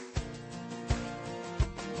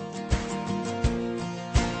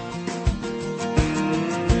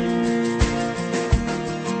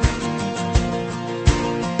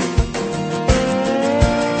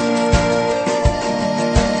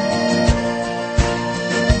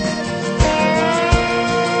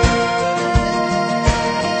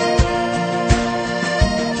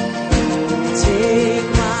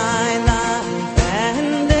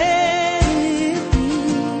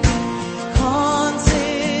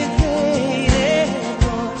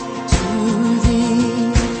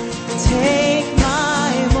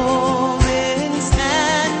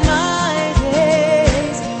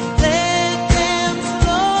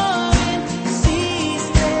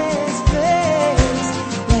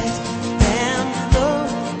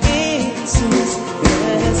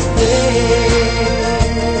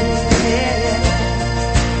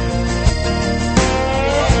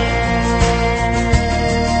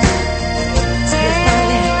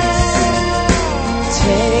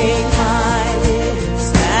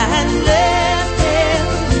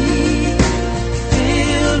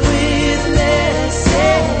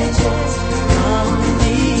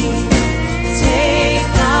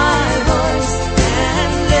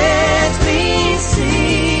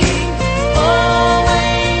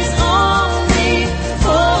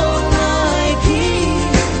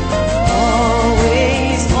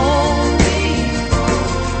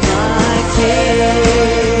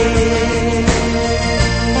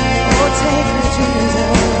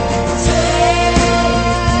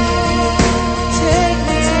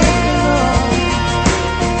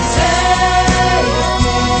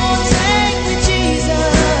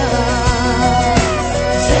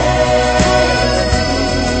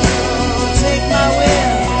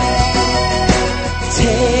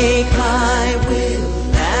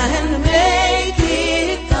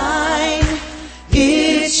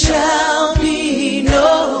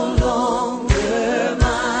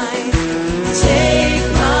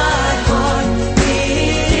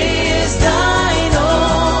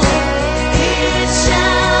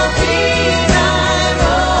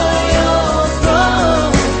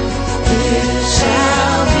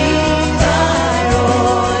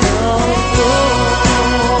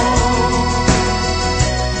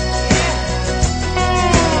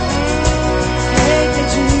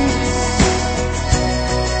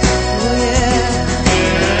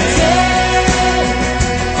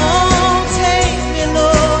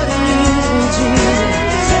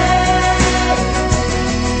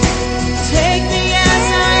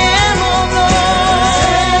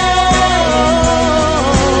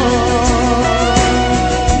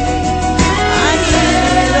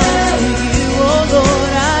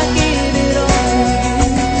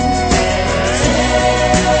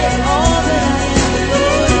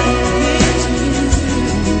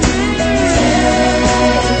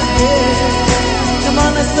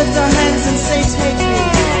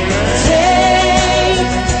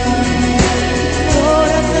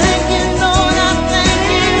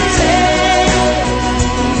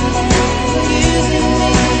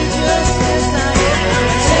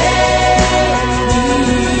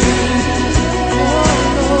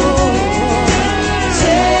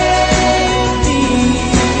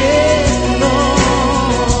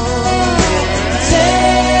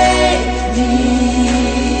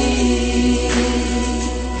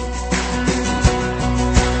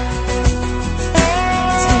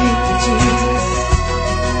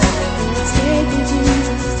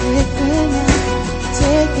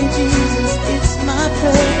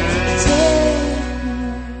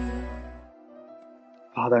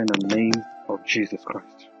 Father, in the name of Jesus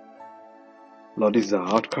Christ, Lord, this is our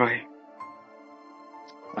outcry,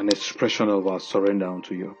 an expression of our surrender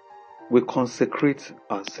unto you. We consecrate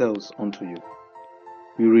ourselves unto you.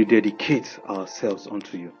 We rededicate ourselves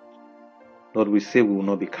unto you. Lord, we say we will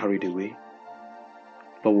not be carried away.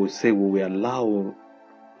 Lord, we say we will allow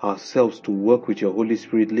ourselves to work with your Holy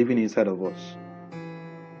Spirit living inside of us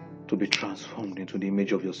to be transformed into the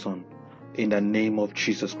image of your Son. In the name of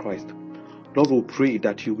Jesus Christ. Lord, we pray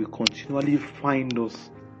that you will continually find us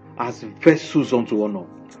as vessels unto honor,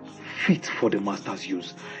 fit for the Master's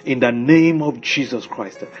use. In the name of Jesus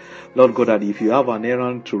Christ. Lord God, that if you have an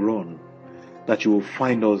errand to run, that you will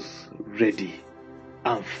find us ready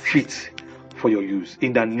and fit for your use.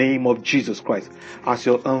 In the name of Jesus Christ, as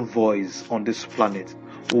your envoys on this planet,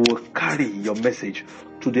 we will carry your message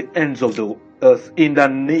to the ends of the earth in the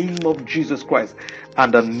name of Jesus Christ.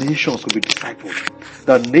 And the nations will be discipled.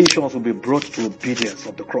 The nations will be brought to obedience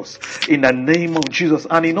of the cross in the name of Jesus.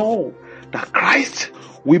 And in all, that Christ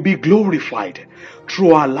will be glorified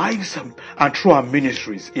through our lives and through our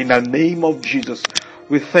ministries in the name of Jesus.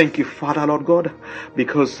 We thank you, Father, Lord God,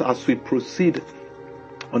 because as we proceed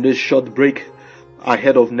on this short break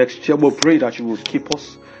ahead of next year, we'll pray that you will keep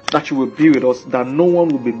us, that you will be with us, that no one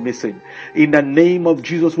will be missing. In the name of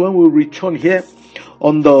Jesus, when we return here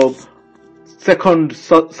on the second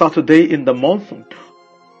Saturday in the month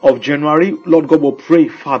of January, Lord God, will pray,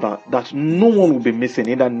 Father, that no one will be missing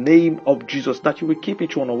in the name of Jesus, that you will keep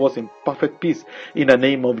each one of us in perfect peace in the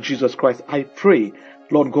name of Jesus Christ. I pray,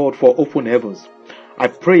 Lord God, for open heavens. I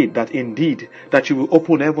pray that indeed that you will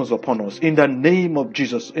open heavens upon us in the name of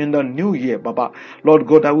Jesus in the new year, Baba. Lord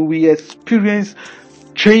God, that we will experience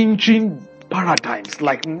changing paradigms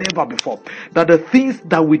like never before, that the things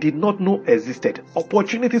that we did not know existed,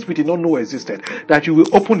 opportunities we did not know existed, that you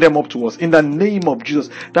will open them up to us in the name of Jesus,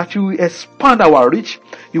 that you will expand our reach,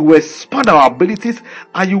 you will expand our abilities,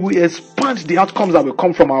 and you will expand the outcomes that will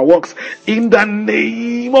come from our works in the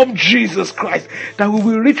name of Jesus Christ, that we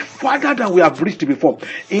will reach farther than we have reached before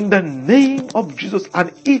in the name of Jesus,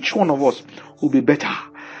 and each one of us will be better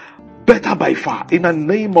by far in the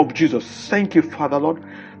name of Jesus. Thank you, Father, Lord,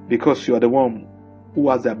 because you are the one who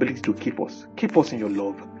has the ability to keep us. Keep us in your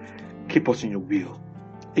love. Keep us in your will.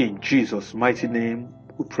 In Jesus' mighty name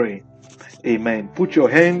we pray. Amen. Put your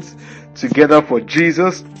hands together for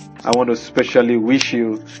Jesus. I want to specially wish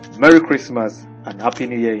you Merry Christmas and Happy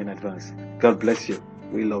New Year in advance. God bless you.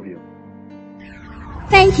 We love you.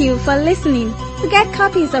 Thank you for listening. To get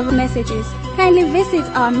copies of messages, kindly visit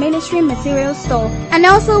our ministry materials store and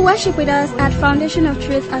also worship with us at Foundation of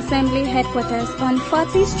Truth Assembly headquarters on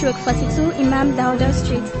 40/42 Imam Dauda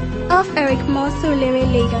Street off Eric Moore, Surulere,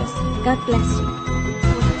 Lagos. God bless you.